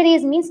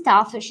Asterias means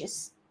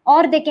starfishes.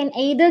 Or they can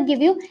either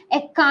give you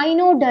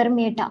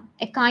echinodermata,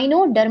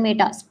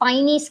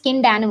 spiny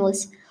skinned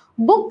animals.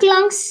 Book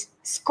lungs,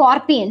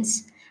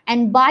 scorpions.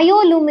 And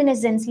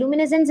bioluminescence,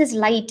 luminescence is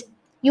light.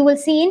 You will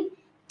see in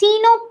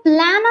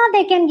Tinoplana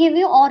they can give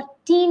you, or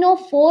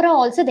Tinophora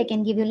also they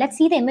can give you. Let's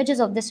see the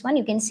images of this one.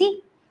 You can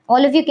see.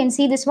 All of you can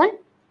see this one.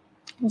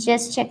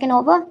 Just checking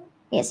over.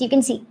 Yes, you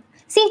can see.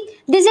 See,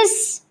 this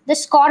is the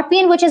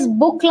scorpion, which is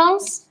book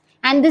lungs.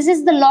 And this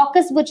is the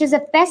locust, which is a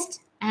pest.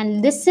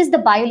 And this is the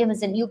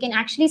bioluminescent. You can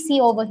actually see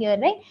over here,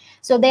 right?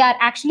 So they are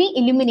actually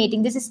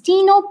illuminating. This is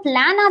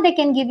Tinoplana they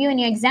can give you in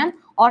your exam,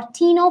 or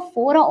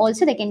Tinophora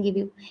also they can give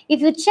you. If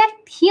you check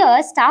here,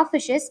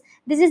 starfishes,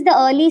 this is the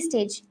early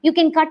stage. You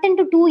can cut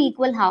into two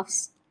equal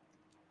halves.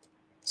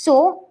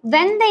 So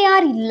when they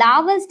are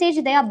larval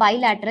stage, they are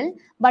bilateral.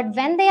 But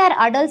when they are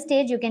adult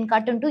stage, you can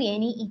cut into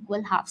any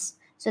equal halves.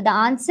 So the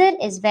answer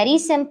is very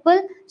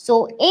simple.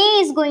 So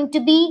A is going to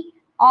be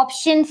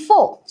option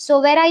 4.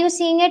 So where are you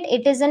seeing it?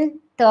 It is in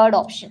third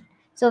option.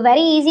 So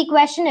very easy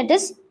question. It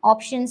is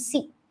option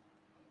C.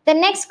 The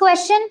next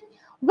question.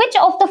 Which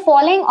of the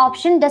following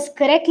option does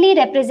correctly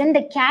represent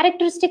the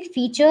characteristic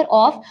feature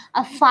of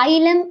a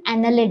phylum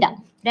Annelida?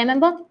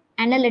 Remember,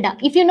 Annelida.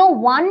 If you know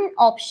one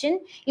option,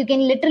 you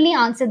can literally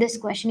answer this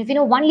question. If you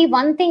know only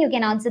one thing, you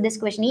can answer this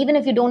question, even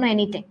if you don't know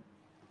anything.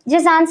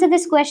 Just answer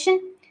this question.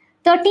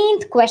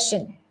 13th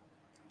question.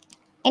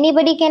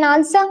 Anybody can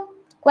answer?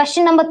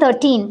 Question number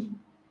 13.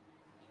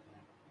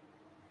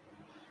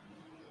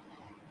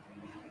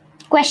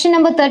 Question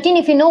number 13.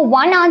 If you know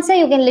one answer,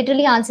 you can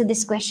literally answer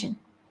this question.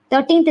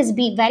 13th is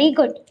B. Very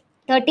good.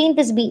 13th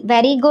is B.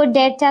 Very good,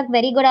 Detak.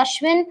 Very good,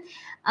 Ashwin.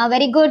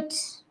 Very good,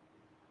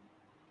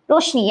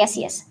 Roshni. Yes,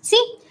 yes.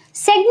 See,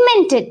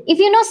 segmented. If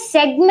you know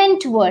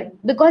segment word,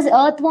 because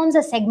earthworms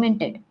are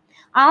segmented.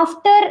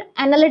 After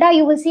Annelida,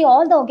 you will see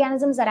all the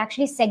organisms are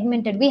actually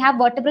segmented. We have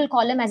vertebral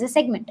column as a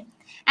segment.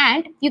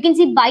 And you can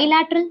see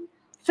bilateral.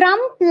 From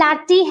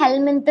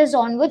Platyhelminthes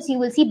onwards, you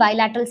will see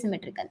bilateral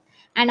symmetrical.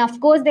 And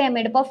of course, they are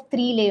made up of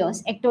 3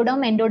 layers,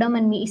 ectoderm, endoderm,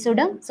 and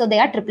mesoderm. So they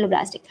are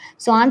triploblastic.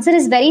 So answer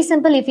is very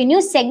simple. If you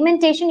knew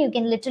segmentation, you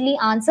can literally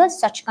answer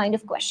such kind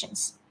of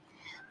questions.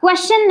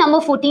 Question number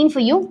 14 for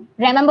you.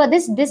 Remember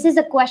this. This is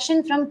a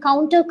question from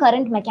counter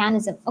current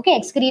mechanism. Okay,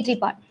 excretory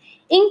part.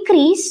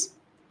 Increase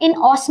in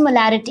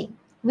osmolarity.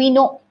 We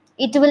know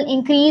it will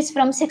increase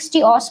from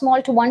 60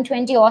 osmol to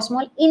 120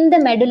 osmol in the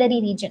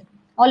medullary region.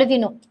 All of you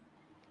know.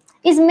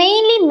 Is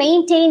mainly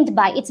maintained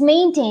by, it's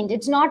maintained,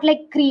 it's not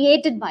like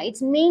created by,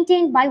 it's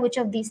maintained by which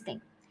of these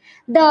things?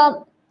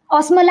 The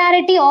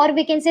osmolarity, or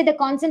we can say the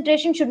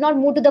concentration, should not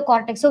move to the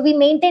cortex. So we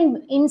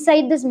maintain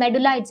inside this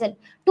medulla itself.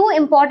 Two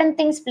important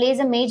things plays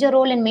a major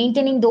role in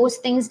maintaining those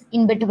things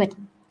in between.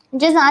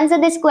 Just answer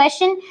this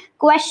question.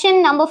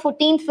 Question number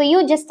 14 for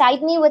you. Just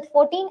type me with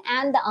 14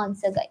 and the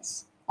answer,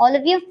 guys. All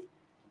of you.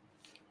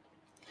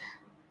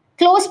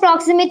 Close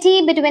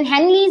proximity between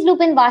Henle's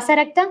loop and vasa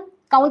recta,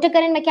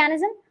 countercurrent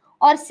mechanism,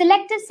 or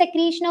selective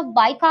secretion of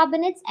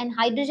bicarbonates and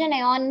hydrogen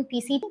ion in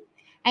PCT,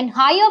 and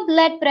higher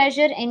blood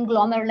pressure in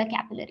glomerular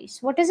capillaries.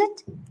 What is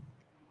it?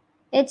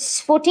 It's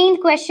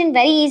 14th question,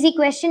 very easy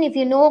question. If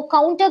you know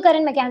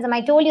countercurrent mechanism, I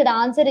told you the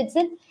answer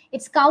itself.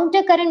 Its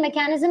countercurrent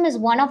mechanism is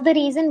one of the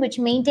reasons which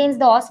maintains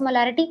the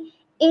osmolarity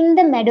in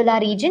the medulla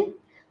region.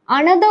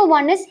 Another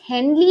one is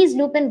Henle's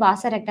loop and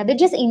vasa recta. They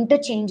just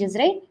interchanges,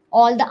 right?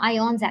 All the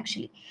ions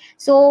actually.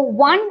 So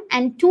 1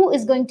 and 2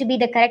 is going to be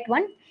the correct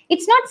one.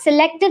 It's not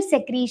selective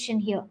secretion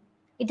here.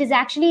 It is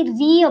actually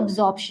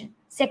reabsorption.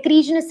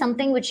 Secretion is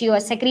something which you are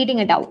secreting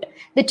it out.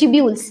 The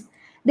tubules.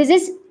 This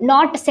is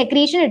not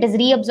secretion, it is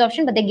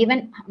reabsorption, but they're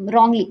given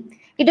wrongly.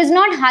 It is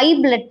not high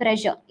blood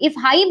pressure. If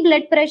high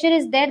blood pressure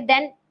is there,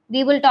 then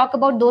we will talk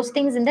about those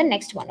things in the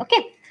next one.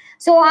 Okay.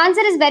 So answer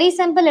is very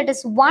simple. It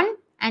is 1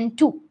 and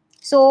 2.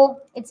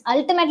 So it's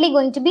ultimately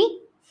going to be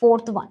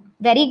fourth one.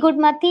 Very good,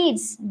 Mati.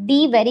 It's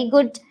D. Very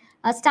good,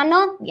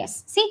 Stunner.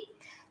 Yes. See,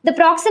 the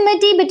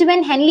proximity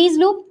between Henle's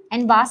loop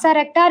and Vasa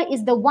recta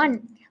is the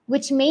one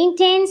which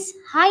maintains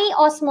high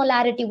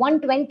osmolarity,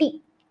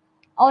 120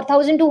 or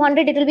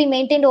 1200. It will be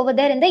maintained over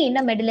there in the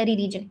inner medullary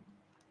region.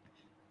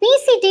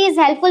 PCT is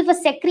helpful for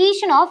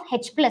secretion of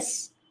H+,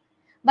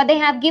 but they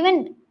have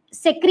given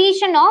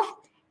secretion of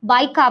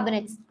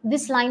bicarbonates.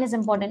 This line is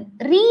important.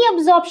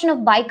 Reabsorption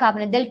of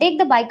bicarbonate. They'll take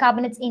the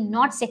bicarbonates in,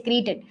 not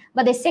secrete it,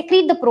 but they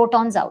secrete the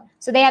protons out.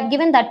 So they have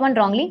given that one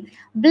wrongly.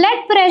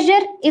 Blood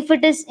pressure, if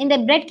it is in the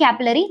blood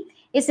capillary,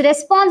 is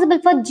responsible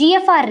for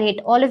GFR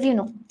rate. All of you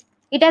know.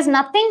 It has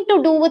nothing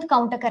to do with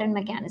countercurrent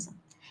mechanism.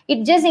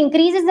 It just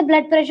increases the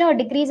blood pressure or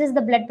decreases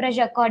the blood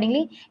pressure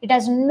accordingly. It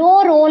has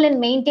no role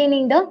in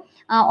maintaining the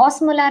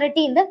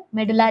osmolarity in the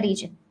medulla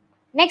region.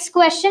 Next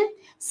question.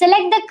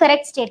 Select the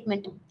correct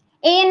statement.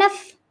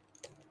 ANF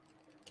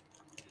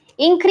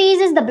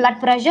increases the blood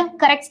pressure.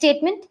 Correct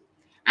statement.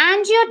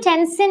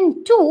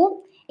 Angiotensin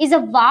 2 is a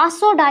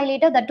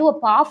vasodilator, that too a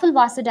powerful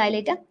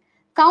vasodilator.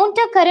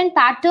 Countercurrent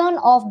pattern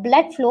of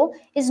blood flow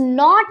is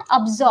not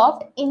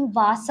absorbed in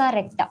vasa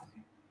recta.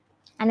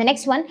 And the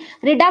next one,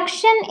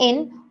 reduction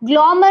in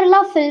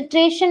glomerular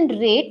filtration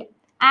rate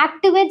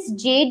activates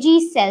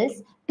JG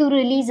cells to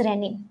release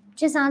renin.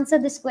 Just answer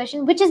this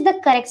question. Which is the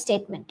correct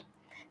statement?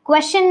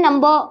 Question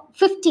number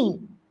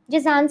 15.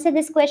 Just answer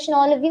this question,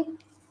 all of you.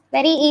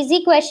 Very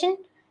easy question.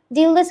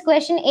 Deal this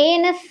question.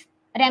 ANF.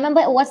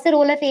 Remember, what's the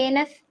role of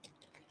ANF?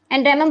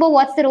 And remember,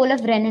 what's the role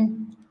of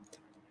renin?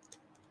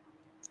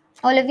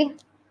 All of you.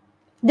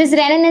 This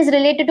renin is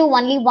related to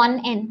only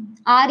one N.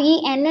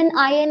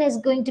 RENNIN is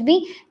going to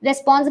be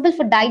responsible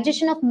for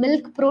digestion of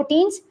milk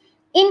proteins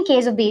in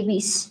case of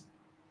babies.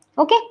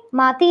 Okay,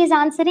 Mati is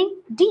answering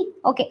D.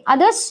 Okay,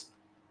 others?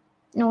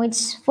 No,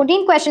 it's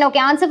 14 question. Okay,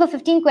 answer for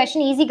 15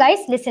 question. Easy, guys.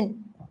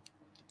 Listen.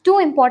 Two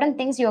important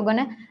things you're going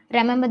to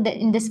remember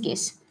in this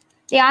case.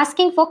 They're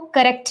asking for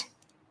correct.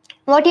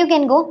 What you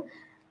can go?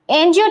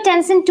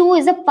 Angiotensin 2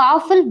 is a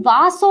powerful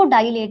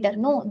vasodilator.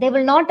 No, they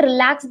will not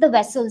relax the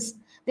vessels.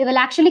 They will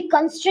actually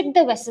constrict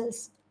the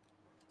vessels.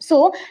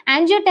 So,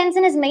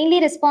 angiotensin is mainly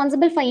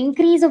responsible for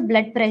increase of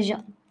blood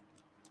pressure.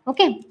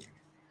 Okay.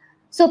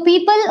 So,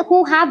 people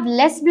who have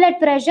less blood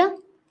pressure,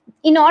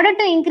 in order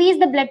to increase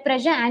the blood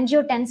pressure,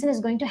 angiotensin is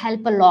going to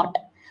help a lot.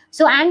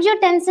 So,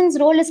 angiotensin's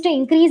role is to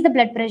increase the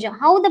blood pressure.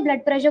 How the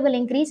blood pressure will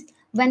increase?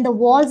 When the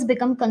walls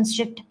become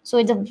constrict. So,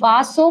 it's a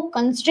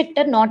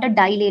vasoconstrictor, not a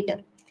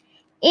dilator.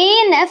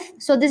 ANF,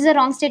 so this is a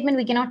wrong statement,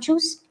 we cannot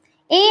choose.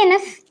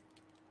 ANF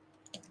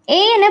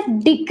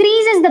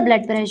decreases the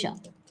blood pressure.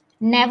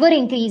 Never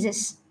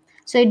increases.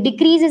 So it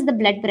decreases the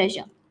blood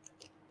pressure.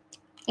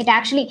 It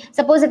actually,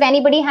 suppose if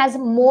anybody has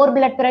more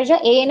blood pressure,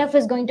 ANF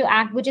is going to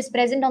act, which is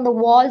present on the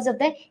walls of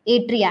the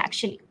atria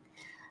actually.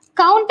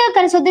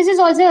 Countercurrent, so this is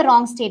also a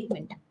wrong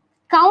statement.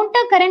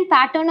 Countercurrent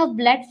pattern of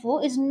blood flow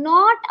is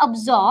not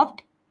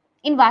absorbed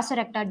in vasa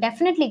recta.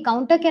 Definitely,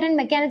 countercurrent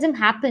mechanism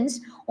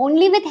happens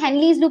only with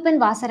Henle's loop and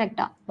vasa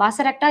recta.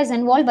 Vasa recta is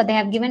involved, but they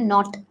have given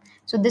not.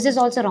 So this is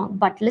also wrong.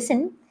 But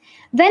listen,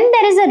 when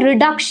there is a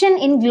reduction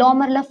in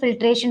glomerular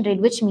filtration rate,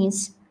 which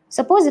means,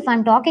 suppose if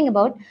I'm talking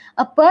about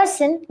a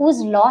person who is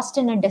lost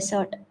in a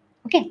desert,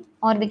 okay,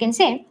 or we can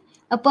say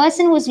a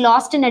person who is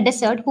lost in a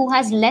desert who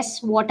has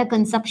less water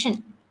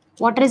consumption.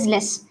 Water is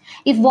less.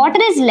 If water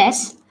is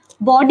less,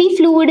 body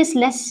fluid is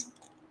less.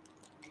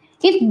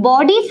 If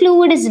body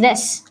fluid is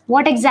less,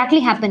 what exactly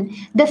happened?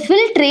 The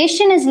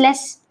filtration is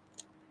less.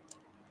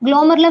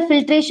 Glomerular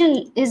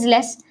filtration is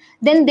less.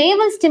 Then they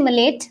will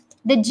stimulate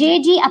the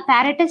JG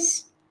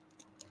apparatus.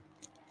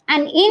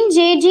 And in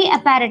JG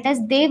apparatus,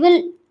 they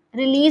will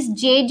release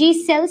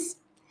JG cells.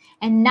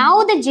 And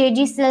now the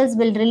JG cells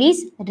will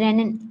release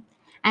renin.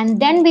 And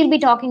then we'll be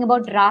talking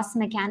about RAS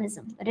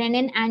mechanism.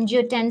 Renin,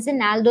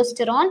 angiotensin,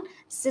 aldosterone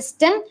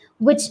system,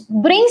 which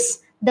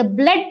brings the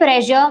blood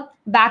pressure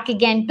back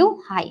again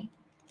to high.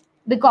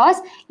 Because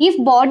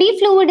if body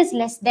fluid is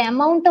less, the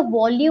amount of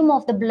volume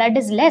of the blood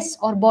is less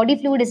or body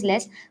fluid is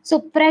less, so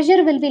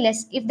pressure will be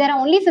less. If there are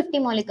only 50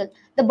 molecules,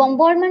 the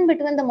bombardment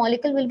between the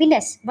molecule will be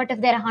less. But if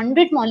there are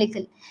 100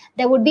 molecules,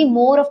 there would be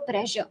more of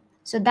pressure.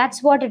 So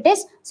that's what it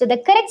is. So the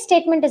correct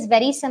statement is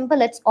very simple.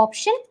 It's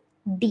option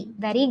D.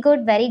 Very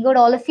good,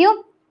 all of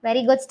you.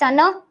 Very good,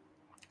 Stunner.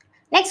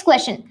 Next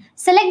question.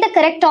 Select the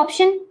correct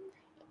option.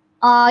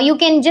 You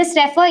can just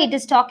refer, it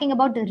is talking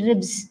about the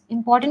ribs.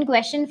 Important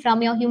question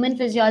from your human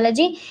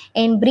physiology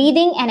in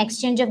breathing and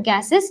exchange of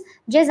gases.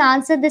 Just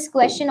answer this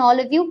question, all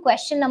of you.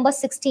 Question number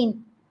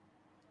 16.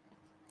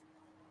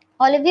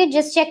 All of you,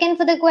 just check in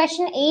for the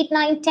question. 8,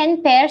 9,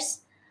 10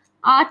 pairs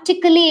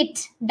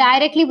articulate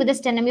directly with the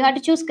sternum. You have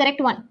to choose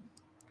correct one.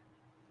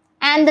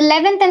 And the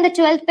 11th and the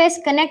 12th pairs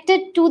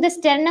connected to the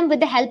sternum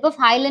with the help of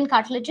hyaline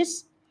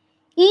cartilages.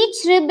 Each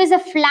rib is a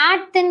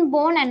flat, thin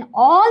bone, and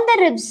all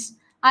the ribs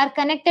are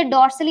connected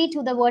dorsally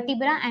to the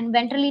vertebra and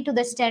ventrally to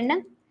the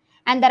sternum.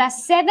 and there are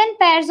 7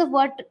 pairs of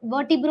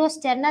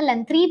vertebrosternal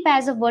and 3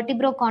 pairs of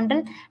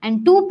vertebrochondral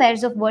and 2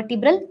 pairs of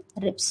vertebral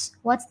ribs.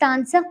 What's the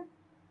answer?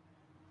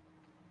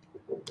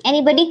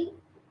 Anybody?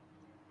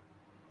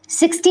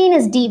 16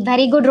 is D.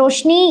 Very good,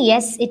 Roshni.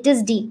 Yes, it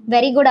is D.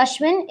 Very good,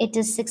 Ashwin. It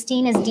is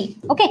 16 is D.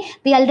 Okay,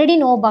 we already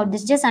know about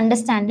this. Just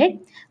understand it.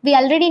 We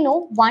already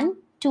know 1,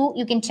 2.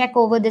 You can check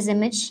over this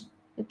image.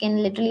 You can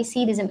literally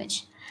see this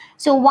image.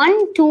 So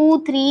 1,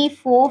 2, 3,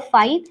 4,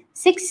 5,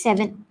 6,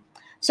 7.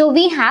 So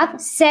we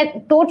have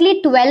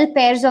totally 12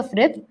 pairs of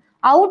rib.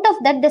 Out of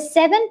that, the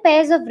 7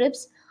 pairs of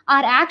ribs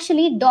are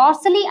actually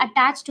dorsally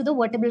attached to the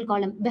vertebral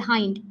column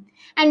behind,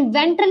 and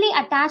ventrally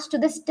attached to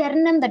the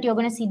sternum that you're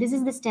going to see. This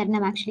is the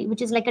sternum actually,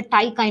 which is like a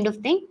tie kind of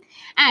thing.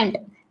 And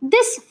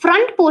this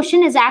front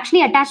portion is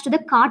actually attached to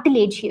the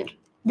cartilage here.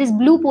 This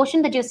blue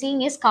portion that you're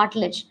seeing is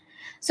cartilage.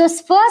 So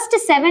first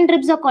 7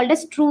 ribs are called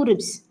as true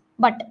ribs,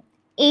 but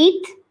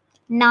 8th,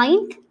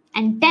 9th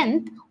and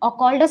 10th are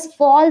called as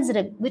false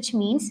rib, which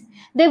means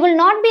they will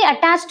not be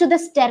attached to the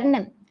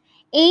sternum.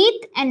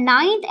 8th and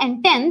 9th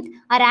and 10th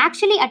are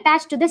actually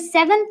attached to the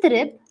 7th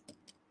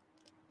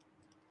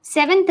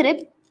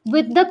rib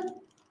with the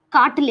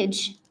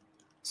cartilage.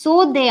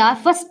 So they are,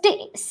 first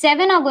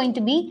 7 are going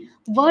to be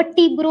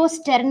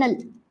vertebrosternal.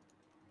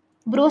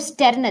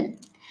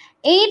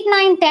 8,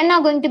 9, 10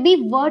 are going to be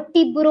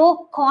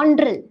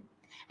vertebrochondral.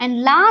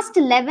 And last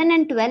 11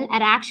 and 12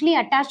 are actually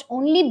attached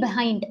only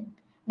behind.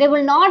 They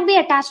will not be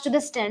attached to the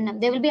sternum.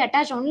 They will be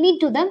attached only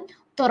to the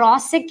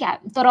thoracic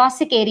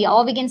area,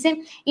 or we can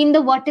say in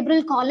the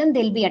vertebral column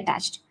they'll be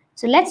attached.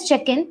 So let's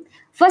check in.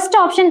 First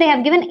option, they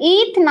have given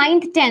 8th,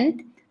 9th,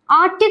 10th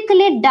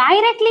articulate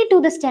directly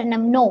to the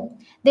sternum. No,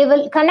 they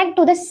will connect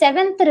to the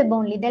 7th rib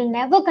only. They'll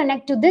never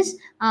connect to this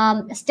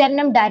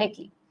sternum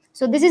directly.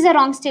 So this is a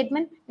wrong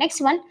statement.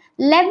 Next one,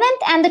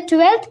 11th and the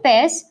 12th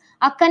pairs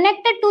are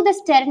connected to the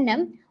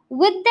sternum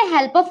with the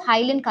help of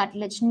hyaline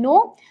cartilage.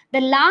 No, the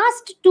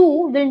last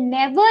 2 will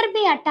never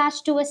be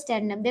attached to a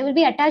sternum. They will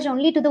be attached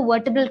only to the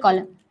vertebral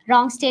column.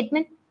 Wrong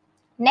statement.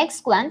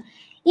 Next one,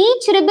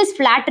 each rib is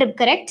flat rib,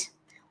 correct?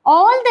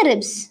 All the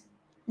ribs,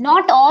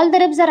 not all the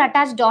ribs are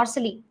attached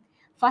dorsally.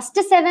 First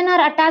 7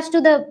 are attached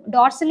to the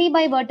dorsally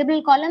by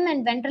vertebral column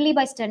and ventrally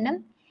by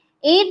sternum.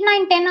 8,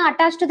 9, 10 are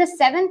attached to the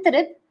 7th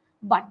rib,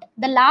 but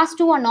the last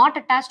 2 are not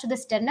attached to the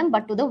sternum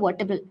but to the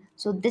vertebral.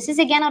 So this is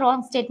again a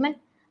wrong statement.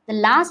 The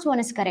last one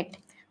is correct.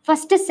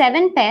 First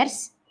 7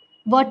 pairs,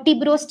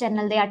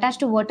 vertebrosternal. They are attached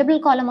to vertebral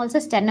column also,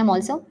 sternum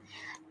also.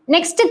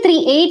 Next 3,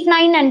 8,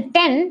 9 and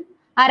 10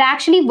 are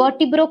actually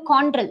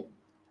vertebrochondral.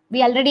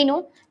 We already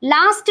know.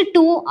 Last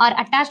 2 are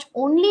attached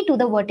only to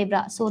the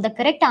vertebra. So the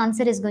correct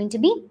answer is going to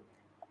be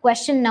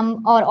option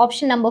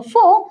number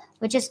 4,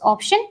 which is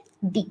option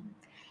D.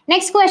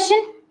 Next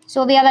question.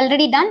 So we have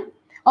already done.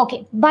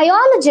 Okay.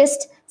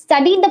 Biologists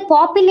studied the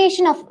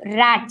population of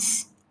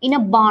rats in a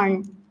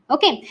barn.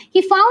 Okay.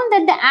 He found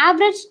that the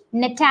average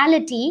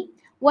natality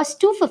was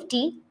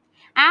 250,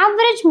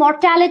 average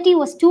mortality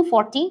was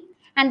 240,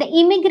 and the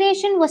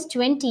immigration was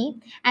 20,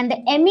 and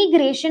the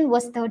emigration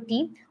was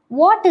 30.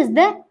 What is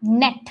the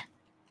net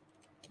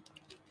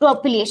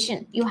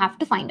population? You have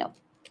to find out.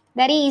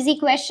 Very easy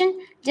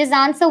question. Just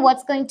answer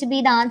what's going to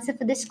be the answer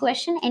for this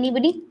question.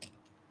 Anybody?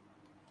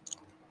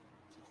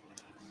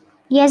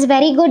 Yes,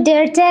 very good,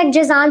 dear Tech.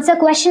 Just answer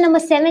question number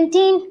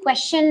 17.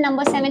 Question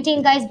number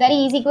 17, guys. Very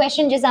easy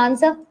question. Just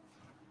answer.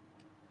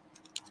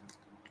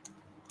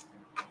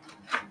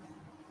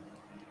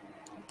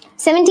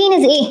 (17)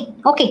 is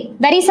A. Okay,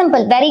 very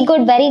simple. Very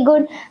good, very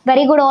good,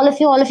 very good. All of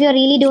you are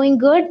really doing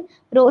good.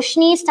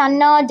 Roshni,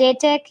 Stanna,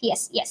 Datek.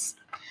 Yes, yes.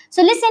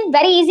 So listen,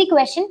 very easy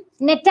question.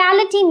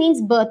 Natality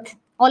means birth.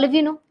 All of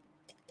you know.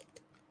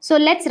 So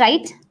let's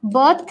write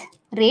birth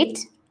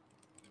rate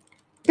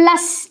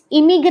plus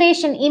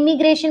immigration.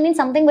 Immigration means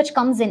something which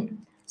comes in.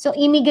 So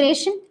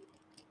immigration.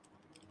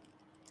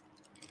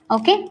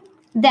 Okay.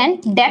 Then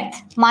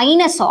death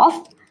minus of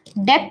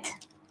death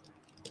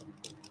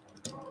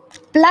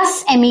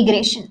plus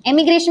emigration.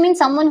 Emigration means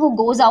someone who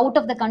goes out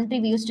of the country,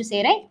 we used to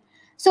say, right?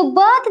 So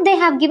birth they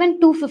have given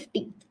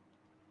 250.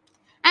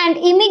 And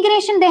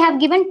immigration they have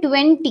given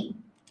 20.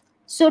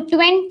 So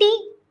 20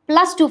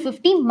 plus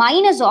 250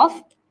 minus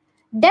of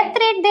death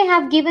rate they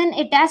have given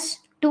it as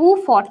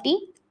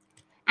 240.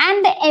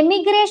 And the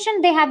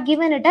emigration they have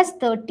given it as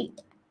 30.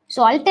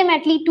 So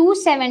ultimately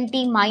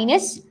 270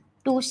 minus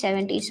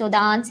 270. So the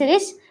answer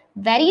is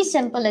very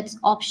simple. It's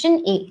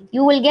option A.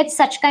 You will get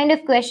such kind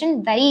of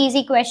question. Very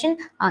easy question.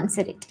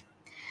 Answer it.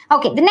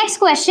 Okay, the next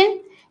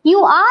question. You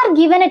are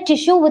given a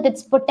tissue with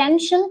its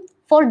potential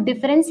for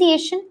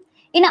differentiation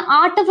in an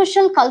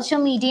artificial culture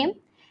medium.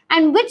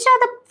 And which are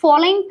the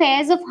following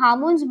pairs of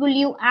hormones will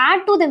you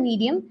add to the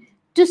medium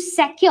to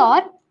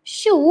secure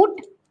shoot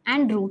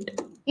and root?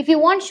 If you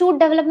want shoot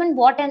development,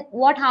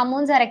 what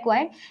hormones are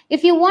required?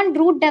 If you want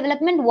root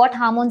development, what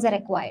hormones are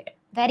required?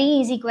 Very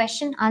easy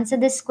question. Answer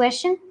this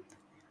question.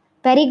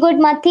 Very good,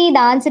 Mati. The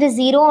answer is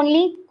 0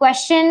 only.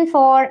 Question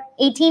for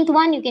 18th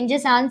one, you can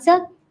just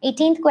answer.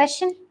 18th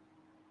question.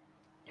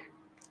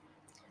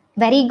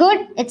 Very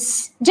good.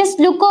 It's just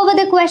look over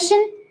the question.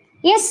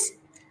 Yes.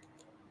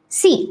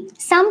 See,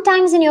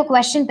 sometimes in your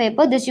question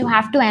paper, this you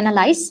have to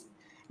analyze.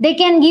 They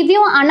can give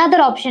you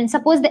another option.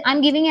 Suppose that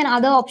I'm giving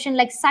another option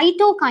like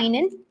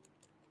cytokinin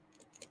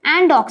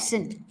and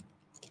auxin.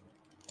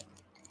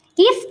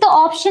 If the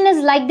option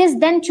is like this,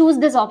 then choose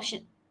this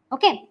option.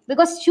 Okay,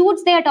 because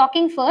shoots they are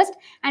talking first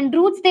and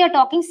roots they are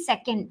talking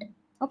second.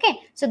 Okay,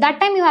 so that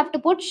time you have to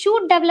put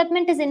shoot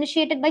development is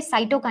initiated by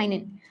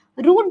cytokinin,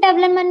 root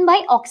development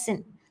by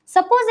auxin.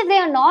 Suppose if they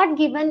are not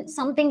given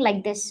something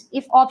like this,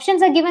 if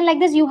options are given like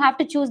this, you have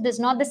to choose this,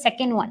 not the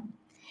second one.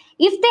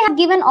 If they have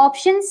given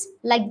options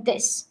like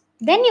this,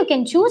 then you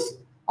can choose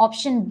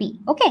option B.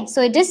 Okay,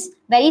 so it is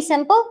very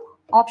simple,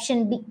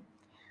 option B.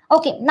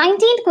 Okay,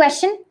 19th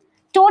question,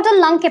 total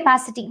lung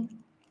capacity.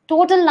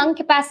 Total lung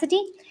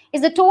capacity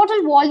is the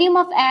total volume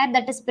of air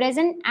that is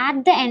present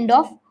at the end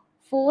of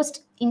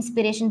forced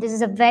inspiration. This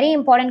is a very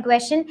important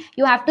question.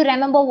 You have to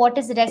remember what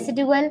is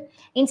residual,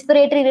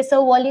 inspiratory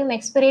reserve volume,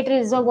 expiratory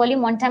reserve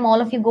volume. One time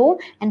all of you go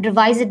and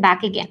revise it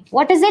back again.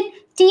 What is it?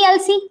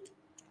 TLC.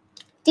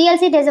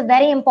 TLC, there's a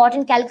very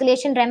important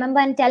calculation. Remember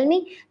and tell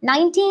me.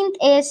 19th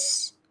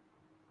is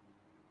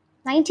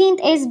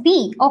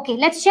B. Okay,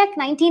 let's check.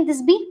 19th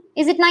is B.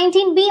 Is it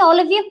 19B, all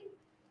of you?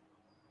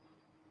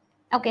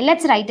 Okay,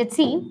 let's write it.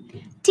 See,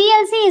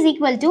 TLC is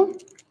equal to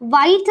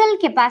vital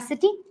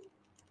capacity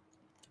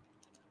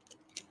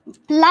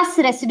plus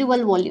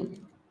residual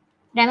volume.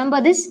 Remember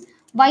this,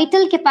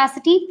 vital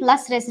capacity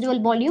plus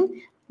residual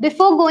volume.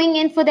 Before going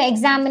in for the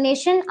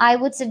examination, I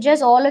would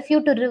suggest all of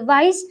you to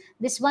revise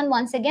this one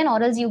once again,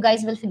 or else you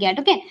guys will forget.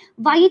 Okay,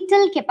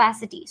 vital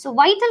capacity. So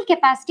vital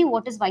capacity,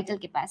 what is vital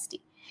capacity?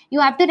 You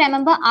have to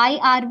remember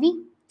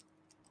IRV,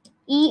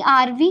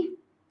 ERV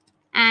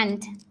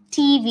and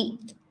TV.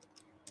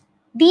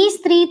 These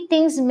three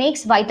things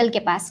makes vital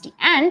capacity,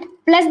 and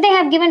plus they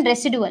have given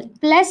residual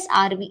plus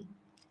RV.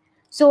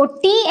 So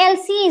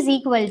TLC is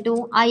equal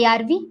to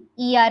IRV,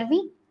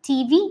 ERV,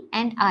 TV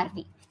and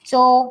RV.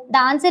 So the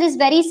answer is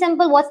very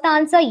simple. What's the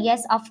answer?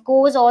 Yes, of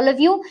course, all of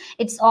you.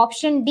 It's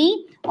option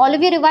D. All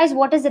of you revise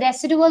what is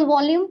residual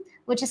volume,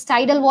 which is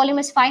tidal volume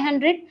is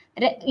 500.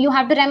 You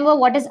have to remember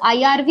what is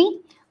IRV.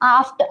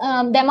 After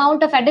the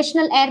amount of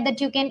additional air that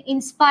you can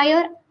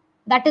inspire,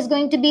 that is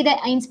going to be the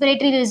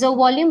inspiratory reserve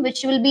volume,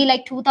 which will be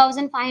like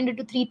 2,500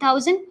 to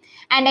 3,000.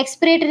 And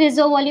expiratory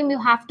reserve volume, you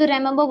have to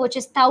remember, which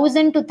is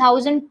 1,000 to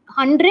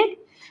 1,100.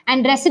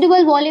 And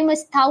residual volume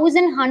is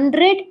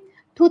 1,100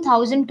 to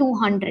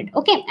 1,200.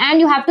 Okay, and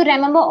you have to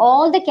remember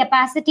all the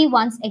capacity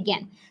once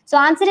again. So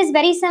answer is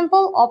very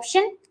simple,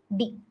 option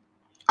D.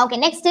 Okay,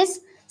 next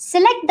is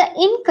select the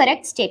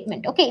incorrect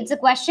statement. Okay, it's a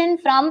question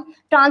from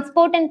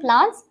transport and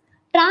plants.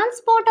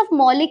 Transport of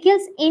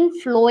molecules in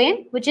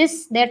phloem, which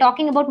is they're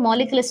talking about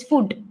molecule is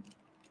food,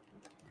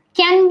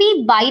 can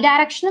be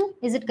bidirectional.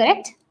 Is it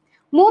correct?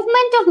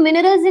 Movement of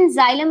minerals in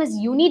xylem is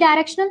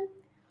unidirectional.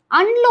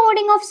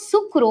 Unloading of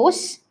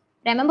sucrose,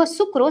 remember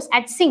sucrose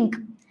at sink.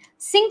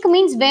 Sink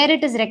means where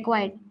it is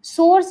required.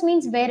 Source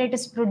means where it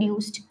is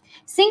produced.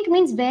 Sink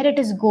means where it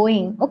is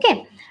going.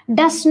 Okay,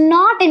 does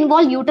not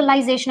involve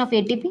utilization of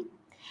ATP.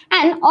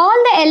 And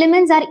all the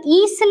elements are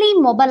easily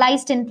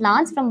mobilized in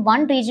plants from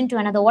one region to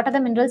another. What are the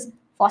minerals?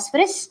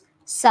 Phosphorus,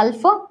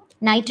 sulfur,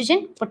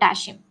 nitrogen,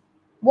 potassium.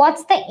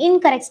 What's the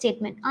incorrect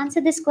statement? Answer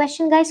this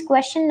question, guys.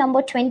 Question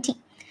number 20.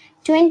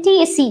 20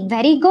 is C.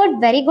 Very good,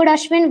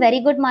 Ashwin. Very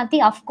good,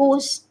 Mati. Of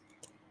course.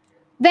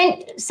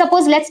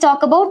 Suppose let's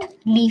talk about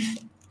leaf.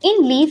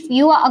 In leaf,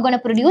 you are going to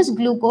produce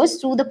glucose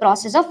through the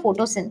process of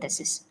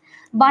photosynthesis.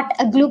 But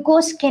a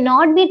glucose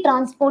cannot be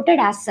transported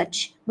as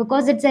such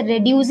because it's a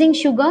reducing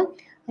sugar,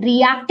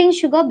 reacting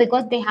sugar,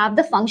 because they have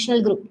the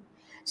functional group.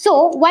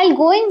 So while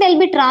going, they'll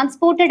be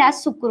transported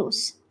as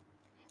sucrose.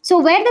 So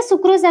where the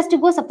sucrose has to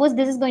go, suppose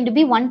this is going to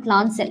be one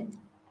plant cell.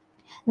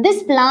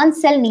 This plant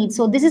cell needs,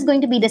 so this is going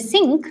to be the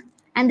sink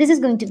and this is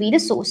going to be the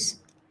source.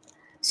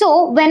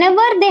 So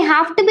whenever they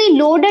have to be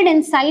loaded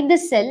inside the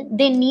cell,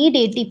 they need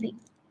ATP.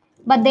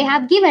 But they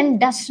have given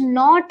does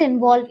not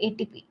involve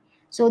ATP.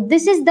 So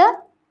this is the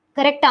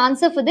correct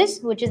answer for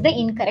this, which is the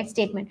incorrect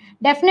statement.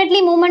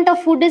 Definitely movement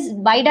of food is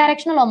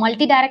bidirectional or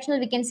multidirectional,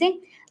 we can say.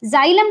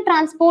 Xylem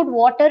transport,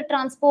 water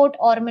transport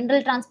or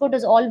mineral transport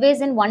is always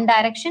in one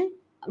direction,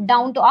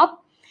 down to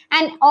up.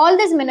 And all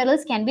these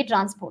minerals can be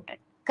transported.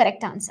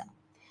 Correct answer.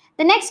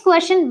 The next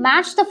question,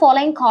 match the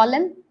following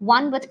column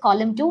 1 with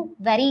column 2.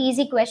 Very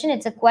easy question.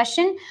 It's a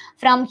question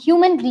from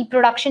human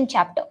reproduction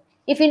chapter.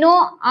 If you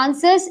know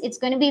answers, it's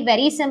going to be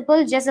very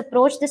simple. Just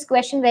approach this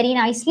question very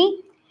nicely.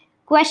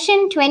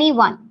 Question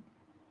 21.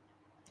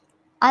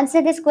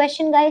 Answer this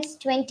question, guys.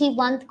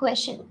 21st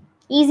question.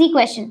 Easy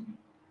question.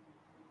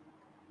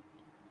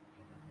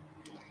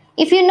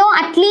 If you know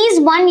at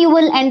least one, you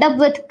will end up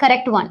with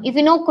correct one. If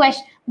you know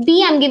question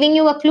B, I'm giving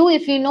you a clue.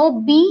 If you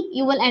know B,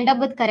 you will end up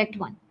with correct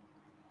one.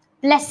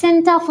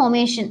 Placenta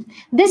formation.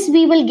 This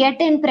we will get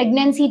in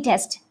pregnancy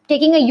test.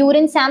 Taking a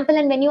urine sample,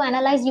 and when you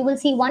analyze, you will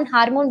see one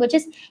hormone which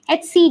is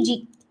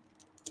HCG.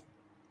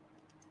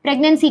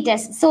 Pregnancy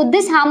test. So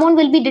this hormone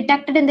will be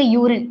detected in the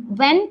urine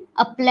when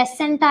a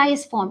placenta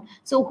is formed.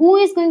 So who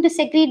is going to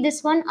secrete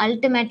this one?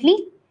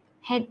 Ultimately,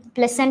 head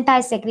placenta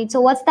is secrete. So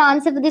what's the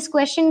answer for this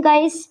question,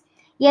 guys?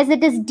 Yes,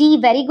 it is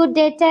D. Very good,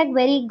 Datek.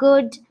 Very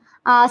good,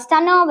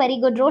 Stana. Very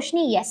good,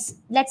 Roshni. Yes.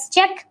 Let's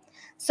check.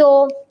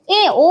 So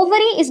A,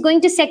 ovary is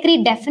going to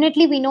secrete.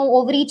 Definitely, we know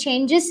ovary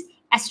changes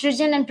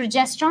estrogen and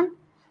progesterone.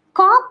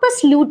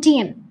 Corpus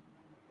luteum.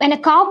 When a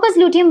corpus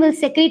luteum will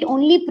secrete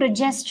only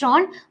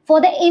progesterone for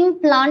the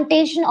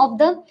implantation of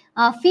the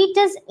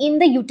fetus in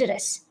the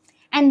uterus.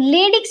 And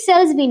Leydig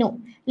cells, we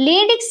know.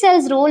 Leydig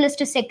cells' role is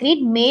to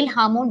secrete male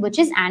hormone, which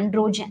is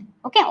androgen.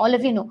 Okay, all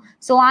of you know.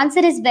 So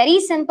answer is very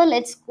simple.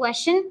 It's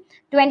question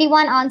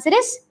 21. Answer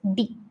is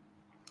D.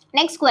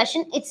 Next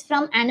question, it's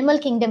from Animal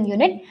Kingdom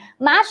unit.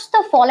 Match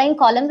the following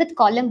column with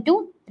column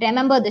 2.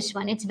 Remember this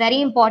one. It's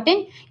very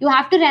important. You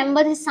have to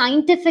remember the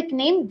scientific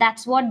name.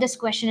 That's what this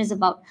question is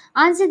about.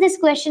 Answer this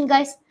question,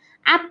 guys.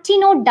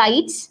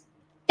 Actinodides,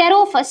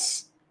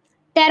 Pterophus,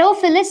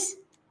 Pterophilus,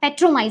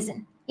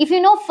 Petromycin. If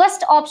you know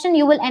first option,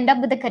 you will end up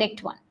with the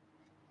correct one.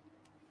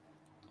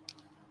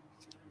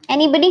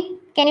 Anybody?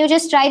 Can you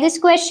just try this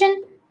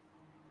question?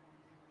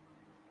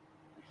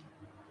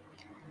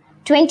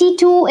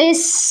 22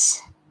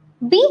 is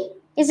B?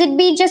 Is it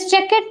B? Just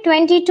check it.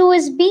 22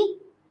 is B.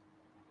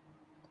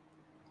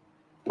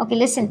 Okay,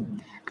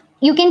 listen.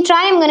 You can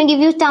try. I'm going to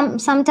give you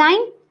some time.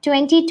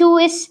 22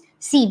 is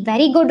C.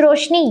 Very good,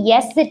 Roshni.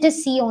 Yes, it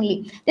is C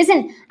only.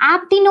 Listen,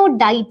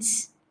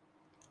 Aptinodytes.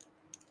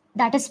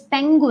 That is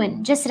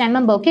penguin. Just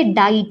remember, okay?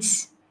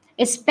 Dites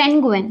is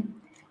penguin.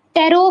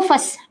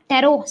 Pterophus.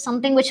 Ptero,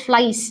 something which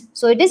flies.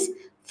 So it is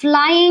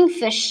flying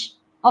fish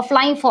or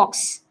flying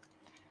fox.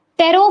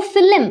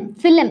 Pterophyllum,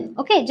 film,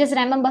 okay, just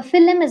remember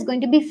phylum is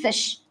going to be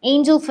fish,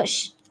 angel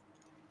fish.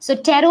 So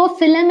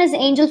pterophyllum is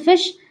angel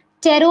fish,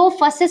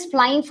 pterophus is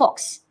flying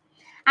fox.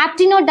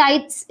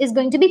 Aptinodytes is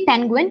going to be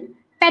penguin.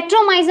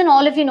 Petromycin,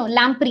 all of you know,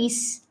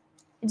 lampreys.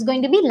 It's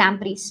going to be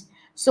lampreys.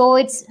 So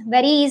it's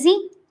very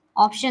easy,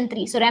 option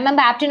 3. So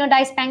remember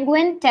Aptinodytes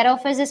penguin,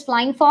 pterophus is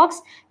flying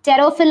fox,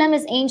 pterophyllum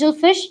is angel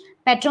fish,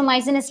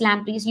 Petromycin is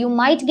lampreys. You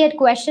might get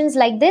questions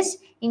like this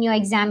in your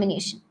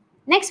examination.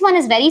 Next one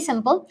is very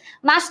simple.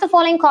 Match the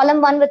following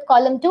column 1 with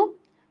column 2.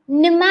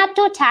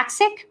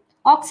 Nematotaxic,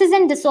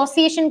 oxygen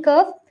dissociation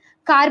curve,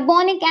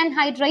 carbonic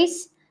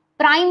anhydrase,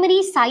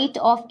 primary site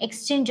of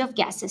exchange of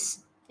gases.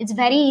 It's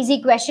very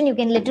easy question. You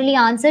can literally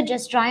answer.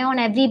 Just try on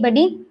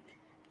everybody.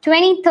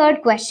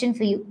 23rd question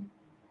for you.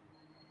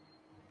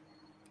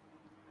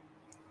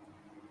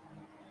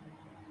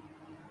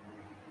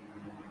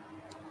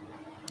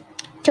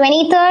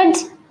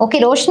 (23rd) Okay,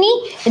 Roshni,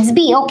 it's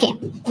B. Okay,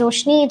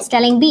 Roshni, it's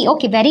telling B.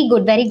 Okay, very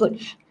good, very good.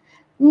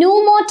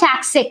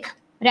 Pneumotaxic.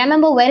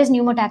 Remember, where is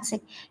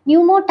pneumotaxic?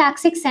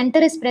 Pneumotaxic center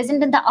is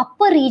present in the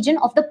upper region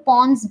of the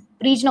pons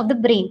region of the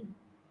brain.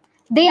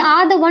 They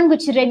are the one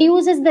which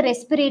reduces the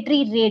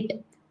respiratory rate.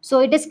 So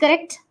it is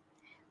correct.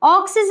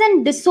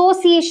 Oxygen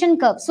dissociation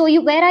curve. So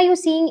where are you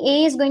seeing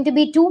A is going to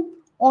be 2?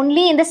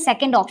 Only in the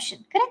second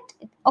option. Correct?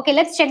 Okay,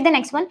 let's check the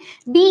next one.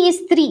 B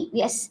is 3.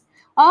 Yes.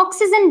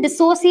 Oxygen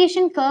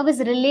dissociation curve is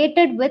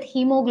related with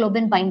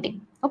hemoglobin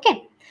binding.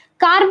 Okay.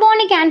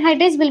 Carbonic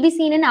anhydrase will be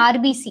seen in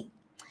RBC.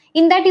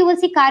 In that you will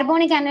see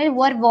carbonic anhydrase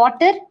where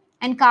water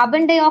and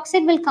carbon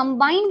dioxide will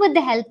combine with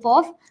the help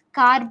of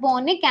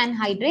carbonic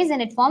anhydrase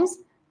and it forms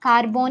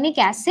carbonic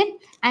acid,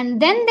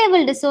 and then they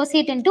will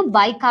dissociate into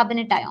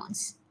bicarbonate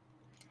ions.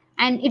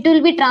 And it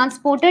will be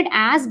transported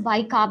as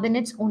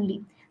bicarbonates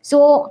only.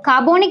 So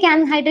carbonic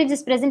anhydrase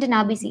is present in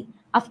RBC.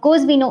 Of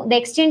course, we know the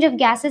exchange of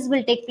gases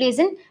will take place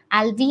in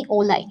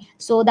alveoli.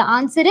 So the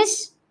answer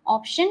is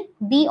option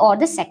B or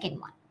the second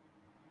one.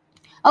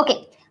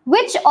 Okay,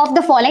 which of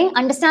the following,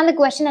 understand the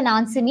question and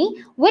answer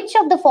me, which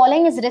of the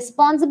following is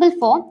responsible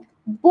for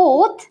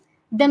both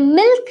the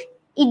milk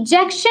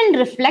ejection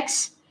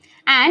reflex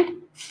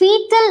and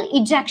fetal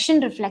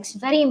ejection reflex?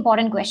 Very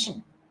important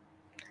question.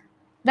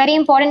 Very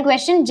important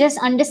question. Just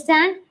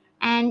understand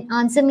and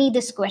answer me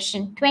this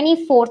question.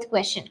 24th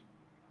question.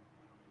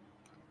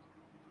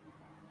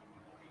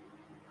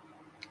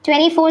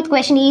 24th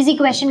question, easy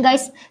question,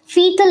 guys.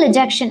 Fetal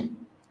ejection.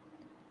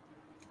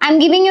 I'm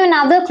giving you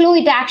another clue.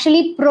 It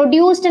actually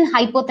produced in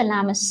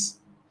hypothalamus.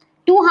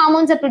 2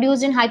 hormones are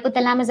produced in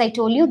hypothalamus, I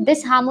told you.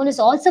 This hormone is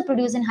also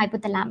produced in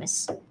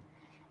hypothalamus.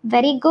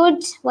 Very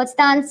good. What's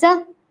the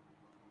answer?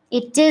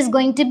 It is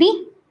going to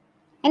be,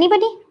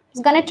 anybody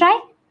is going to try?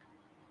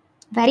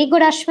 Very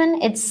good,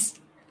 Ashwin. It's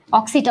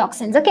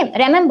oxytocins. Okay,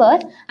 remember,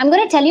 I'm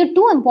going to tell you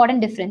 2 important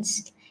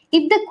differences.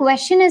 If the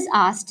question is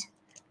asked,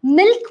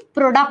 milk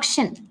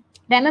production,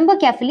 remember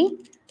carefully,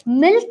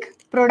 milk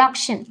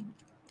production,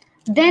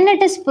 then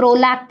it is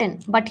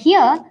prolactin. But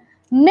here,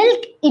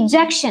 milk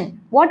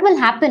ejection, what will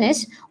happen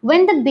is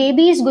when the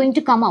baby is going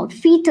to come out,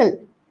 fetal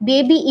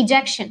baby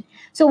ejection.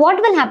 So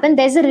what will happen?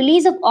 There's a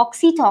release of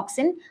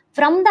oxytocin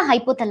from the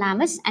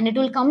hypothalamus and it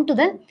will come to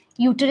the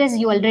uterus,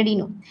 you already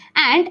know.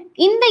 And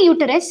in the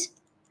uterus,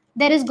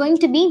 there is going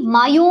to be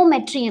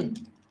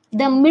myometrium,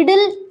 the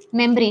middle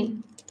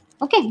membrane.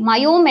 Okay,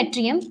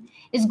 myometrium.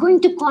 is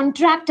going to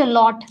contract a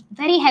lot,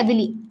 very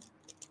heavily,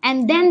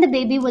 and then the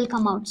baby will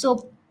come out.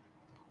 So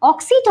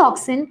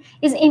oxytocin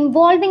is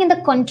involving in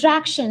the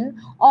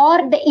contraction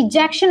or the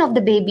ejection of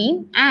the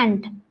baby,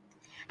 and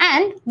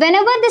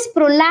whenever this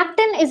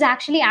prolactin is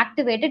actually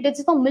activated,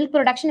 it's for milk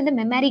production in the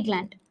mammary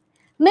gland.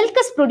 Milk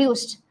is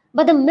produced,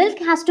 but the milk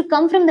has to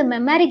come from the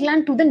mammary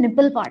gland to the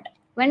nipple part.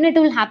 When it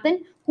will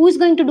happen, who is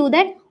going to do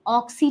that?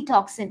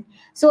 Oxytocin.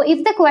 So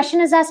if the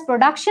question is as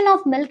production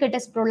of milk, it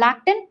is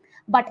prolactin,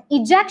 but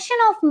ejection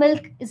of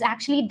milk is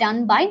actually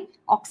done by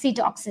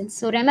oxytocin.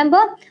 So remember,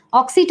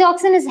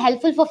 oxytocin is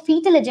helpful for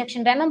fetal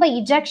ejection. Remember,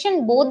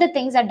 ejection, both the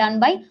things are done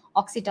by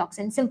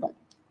oxytocin. Simple.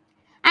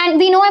 And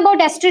we know about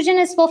estrogen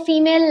is for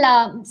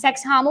female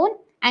sex hormone,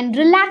 and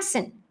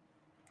relaxin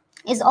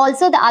is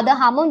also the other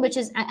hormone which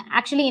is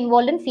actually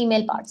involved in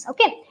female parts.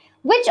 Okay.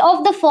 Which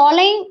of the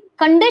following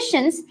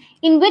conditions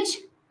in which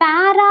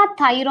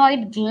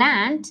parathyroid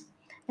gland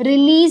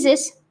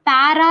releases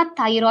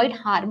parathyroid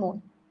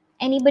hormone?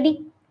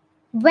 Anybody?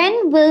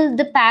 When will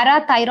the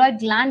parathyroid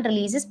gland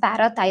releases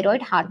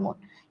parathyroid hormone?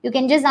 You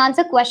can just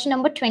answer question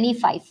number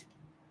 25.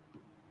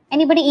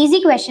 Anybody?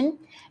 Easy question.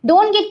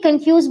 Don't get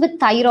confused with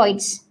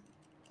thyroids.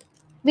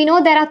 We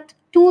know there are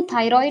two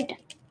thyroid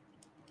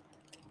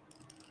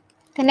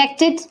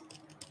connected.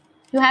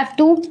 You have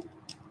two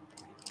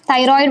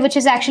thyroid which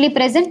is actually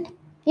present.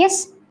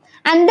 Yes.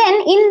 And then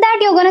in that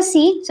you're going to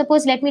see,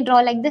 suppose let me draw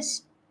like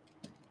this.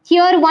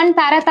 Here one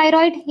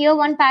parathyroid, here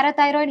one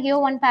parathyroid, here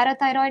one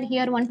parathyroid,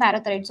 here one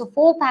parathyroid. So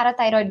 4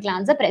 parathyroid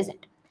glands are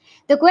present.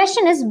 The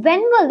question is, when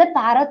will the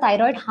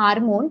parathyroid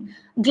hormone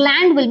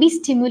gland will be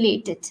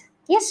stimulated?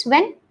 Yes,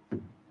 when?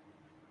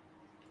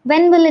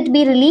 When will it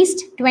be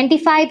released?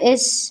 25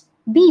 is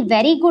B.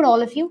 Very good,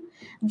 all of you.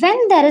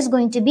 When there is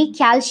going to be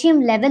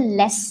calcium level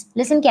less.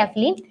 Listen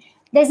carefully.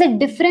 There's a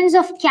difference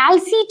of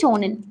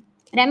calcitonin.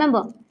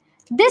 Remember,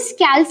 this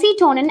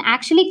calcitonin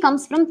actually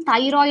comes from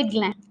thyroid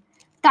gland.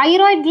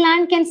 Thyroid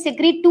gland can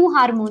secrete 2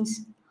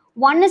 hormones.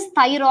 One is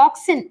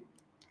thyroxine.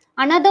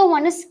 Another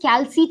one is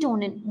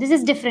calcitonin. This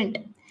is different.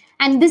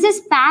 And this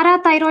is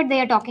parathyroid they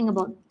are talking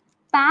about.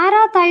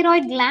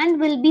 Parathyroid gland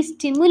will be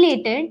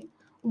stimulated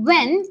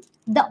when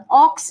the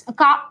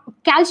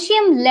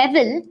calcium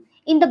level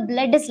in the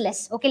blood is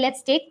less. Okay,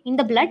 let's take in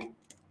the blood,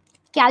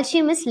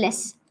 calcium is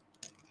less.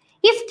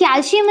 If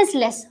calcium is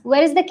less,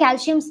 where is the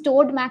calcium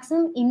stored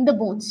maximum? In the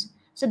bones.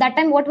 So that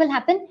time what will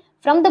happen?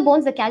 From the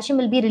bones, the calcium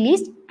will be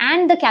released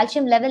and the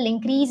calcium level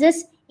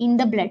increases in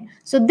the blood.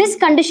 So this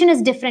condition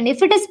is different.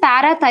 If it is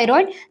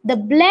parathyroid, the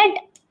blood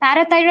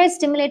parathyroid is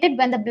stimulated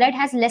when the blood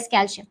has less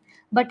calcium.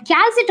 But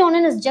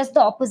calcitonin is just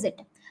the opposite.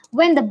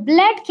 When the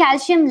blood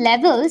calcium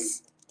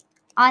levels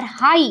are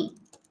high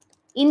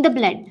in the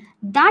blood,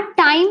 that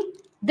time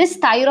this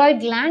thyroid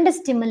gland is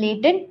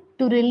stimulated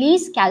to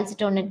release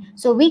calcitonin.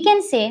 So we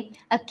can say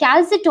a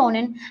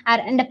calcitonin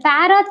and a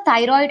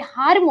parathyroid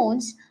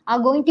hormones are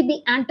going to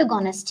be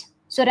antagonist.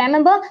 So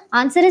remember,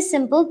 answer is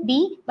simple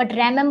B, but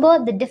remember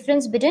the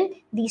difference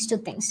between these two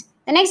things.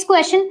 The next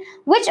question,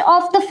 which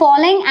of the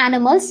following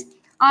animals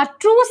are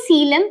true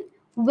coelom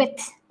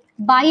with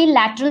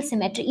bilateral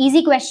symmetry?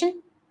 Easy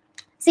question.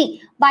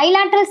 See,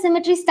 bilateral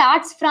symmetry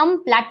starts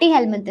from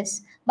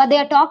platyhelminthes, but they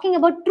are talking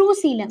about true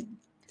coelom,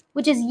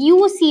 which is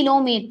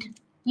eucoelomate.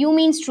 U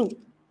means true.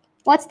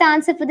 What's the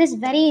answer for this?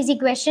 Very easy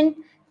question.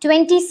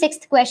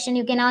 26th question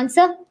you can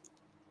answer.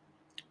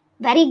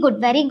 Very good,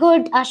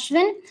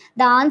 Ashwin.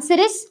 The answer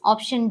is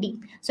option D.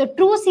 So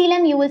true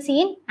coelom you will see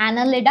in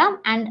Annelida,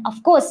 and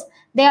of course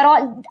they are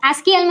all.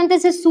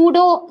 Aschelminthes is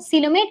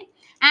pseudo-coelomate,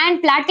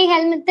 and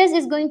platyhelminthes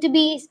is going to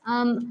be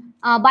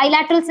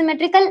bilateral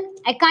symmetrical.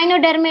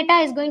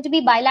 Echinodermata is going to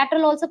be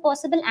bilateral also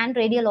possible and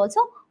radial also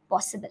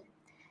possible.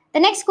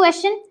 The next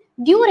question,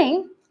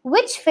 during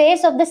which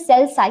phase of the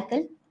cell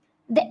cycle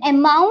the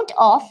amount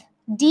of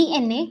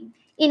DNA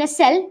in a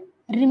cell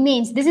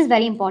remains? This is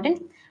very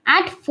important.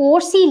 At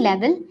 4C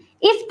level,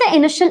 if the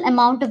initial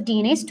amount of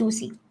DNA is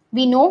 2C,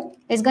 we know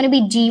there's going to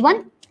be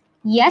G1,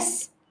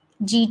 S,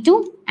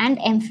 G2 and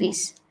M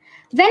phase.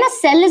 When a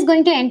cell is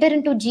going to enter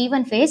into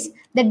G1 phase,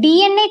 the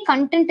DNA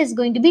content is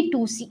going to be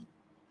 2C.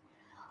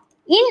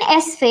 In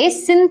S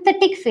phase,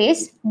 synthetic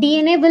phase,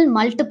 DNA will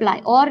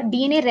multiply or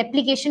DNA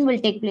replication will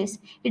take place.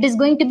 It is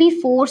going to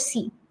be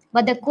 4C.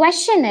 But the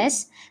question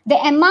is, the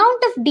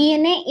amount of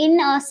DNA in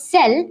a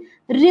cell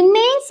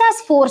remains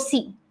as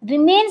 4C.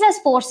 Remains as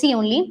 4C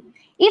only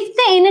if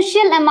the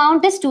initial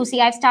amount is 2C.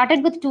 I've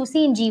started with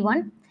 2C in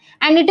G1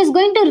 and it is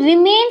going to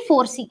remain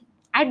 4C.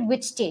 At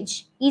which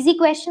stage? Easy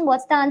question.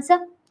 What's the answer?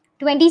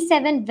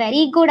 27.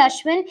 Very good,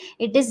 Ashwin.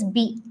 It is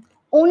B.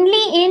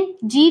 Only in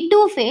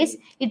G2 phase,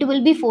 it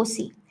will be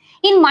 4C.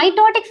 In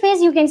mitotic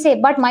phase, you can say,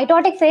 but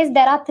mitotic phase,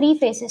 there are 3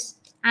 phases.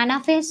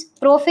 Anaphase,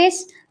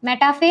 prophase,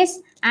 metaphase,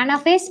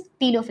 anaphase,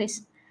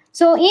 telophase.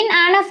 So in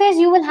anaphase,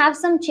 you will have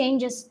some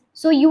changes.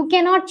 So you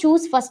cannot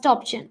choose first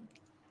option.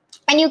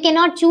 And you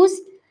cannot choose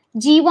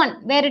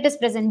G1 where it is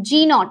present,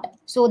 G0.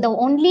 So the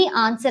only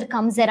answer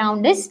comes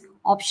around is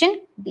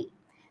option B.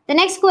 The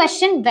next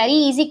question, very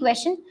easy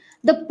question.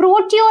 The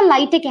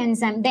proteolytic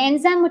enzyme, the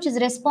enzyme which is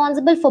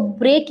responsible for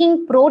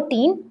breaking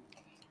protein,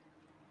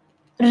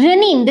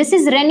 renin, this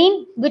is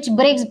renin which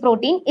breaks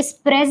protein, is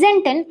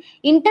present in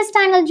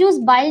intestinal juice,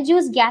 bile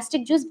juice,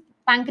 gastric juice,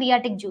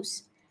 pancreatic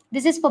juice.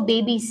 This is for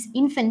babies,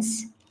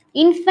 infants.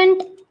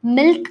 Infant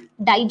milk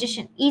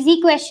digestion. Easy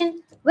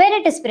question. Where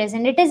it is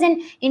present? It is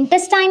in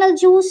intestinal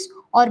juice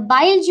or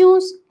bile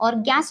juice or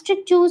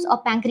gastric juice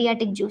or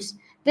pancreatic juice.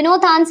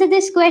 Vinod, answer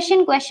this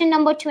question. Question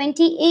number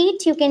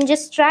 28. You can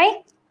just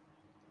try.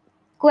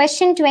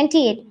 Question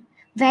 28.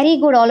 Very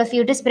good, all of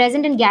you. It is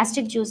present in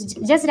gastric juice.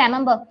 Just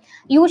remember,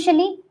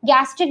 usually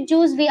gastric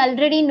juice, we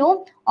already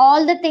know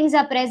all the things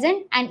are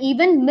present, and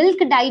even milk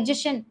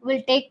digestion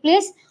will take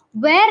place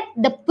where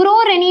the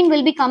prorenin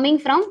will be coming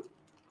from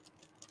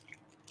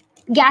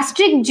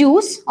gastric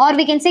juice, or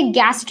we can say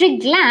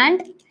gastric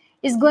gland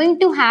is going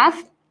to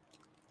have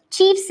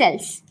chief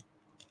cells.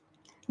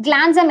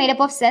 Glands are made up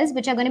of cells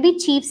which are going to be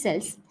chief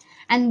cells,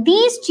 and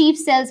these chief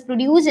cells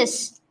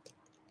produces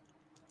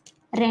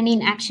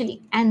renin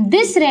actually, and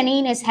this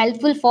renin is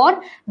helpful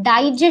for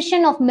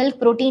digestion of milk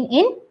protein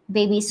in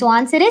babies. So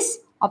answer is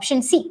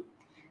option C.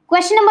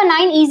 Question number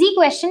 9, easy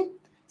question.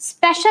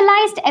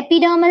 Specialized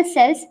epidermal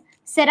cells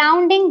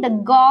surrounding the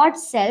God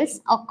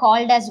cells are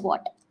called as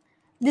what?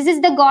 This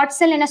is the God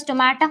cell in a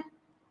stomata,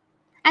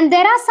 and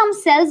there are some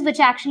cells which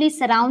actually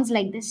surrounds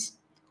like this.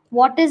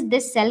 What is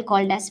this cell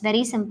called as?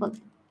 Very simple.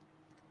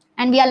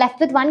 And we are left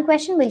with one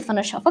question. We'll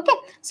finish off. Okay.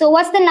 So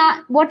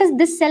what is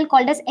this cell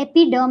called as?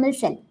 Epidermal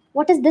cell.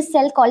 What is this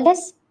cell called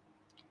as?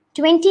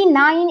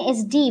 29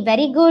 is D.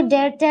 Very good,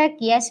 Dertek.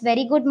 Yes,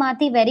 very good,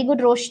 Mati. Very good,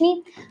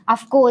 Roshni.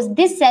 Of course,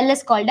 this cell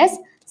is called as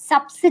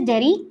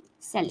subsidiary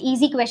cell.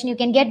 Easy question. You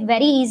can get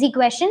very easy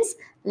questions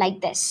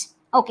like this.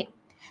 Okay.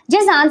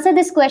 Just answer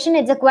this question.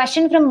 It's a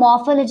question from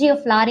morphology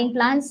of flowering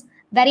plants.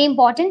 Very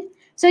important.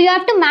 So you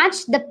have to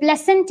match the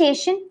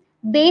placentation,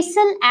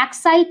 basal,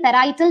 axile,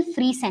 parietal,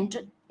 free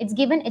central. It's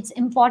given. It's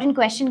important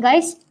question,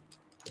 guys.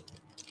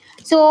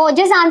 So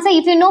just answer.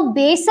 If you know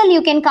basal,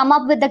 you can come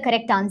up with the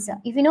correct answer.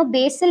 If you know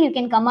basal, you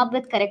can come up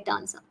with correct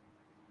answer.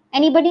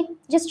 Anybody?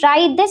 Just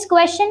try this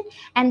question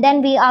and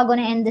then we are going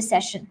to end the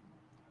session.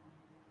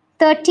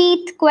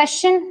 30th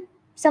question.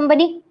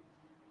 Somebody?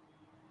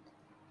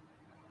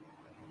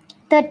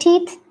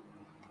 30th.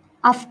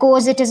 Of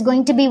course, it is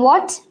going to be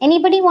what?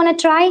 Anybody want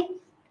to try?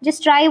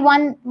 Just try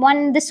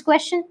one this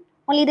question.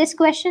 Only this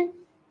question.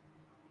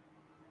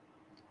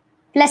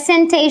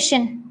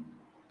 Placentation.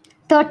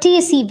 30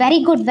 is C.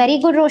 Very good,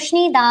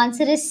 Roshni. The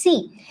answer is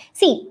C.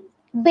 See,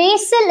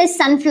 basal is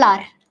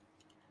sunflower.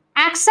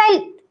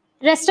 Axile,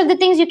 rest of the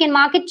things you can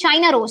mark it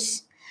China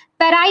rose.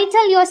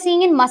 Parietal, you are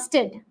seeing in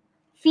mustard.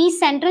 Fee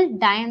central,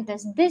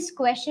 dianthus. This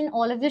question,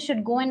 all of you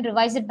should go and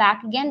revise it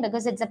back again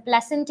because it's a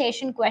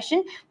placentation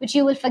question, which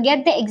you will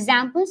forget the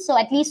examples. So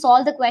at least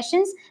solve the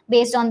questions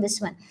based on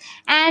this one.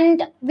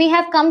 And we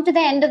have come to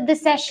the end of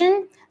this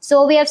session.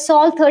 So we have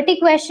solved 30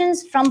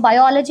 questions from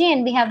biology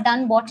and we have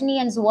done botany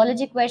and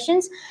zoology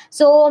questions.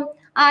 So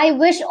I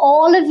wish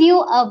all of you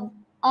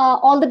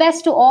all the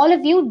best to all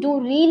of you. Do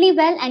really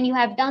well and you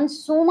have done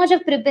so much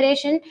of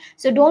preparation.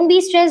 So don't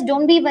be stressed,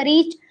 don't be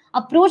worried.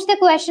 Approach the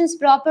questions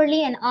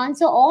properly and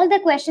answer all the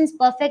questions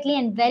perfectly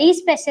and very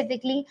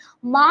specifically.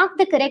 Mark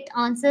the correct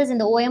answers in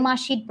the OMR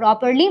sheet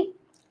properly.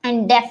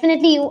 And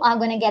definitely you are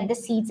going to get the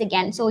seats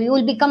again. So you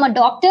will become a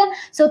doctor.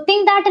 So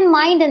think that in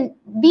mind and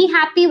be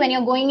happy when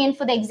you're going in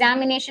for the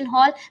examination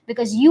hall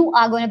because you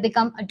are going to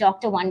become a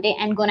doctor one day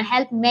and going to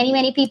help many,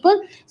 many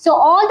people. So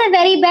all the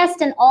very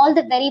best and all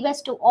the very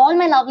best to all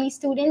my lovely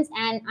students.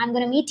 And I'm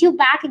going to meet you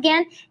back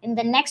again in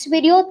the next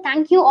video.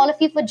 Thank you all of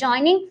you for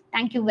joining.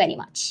 Thank you very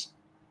much.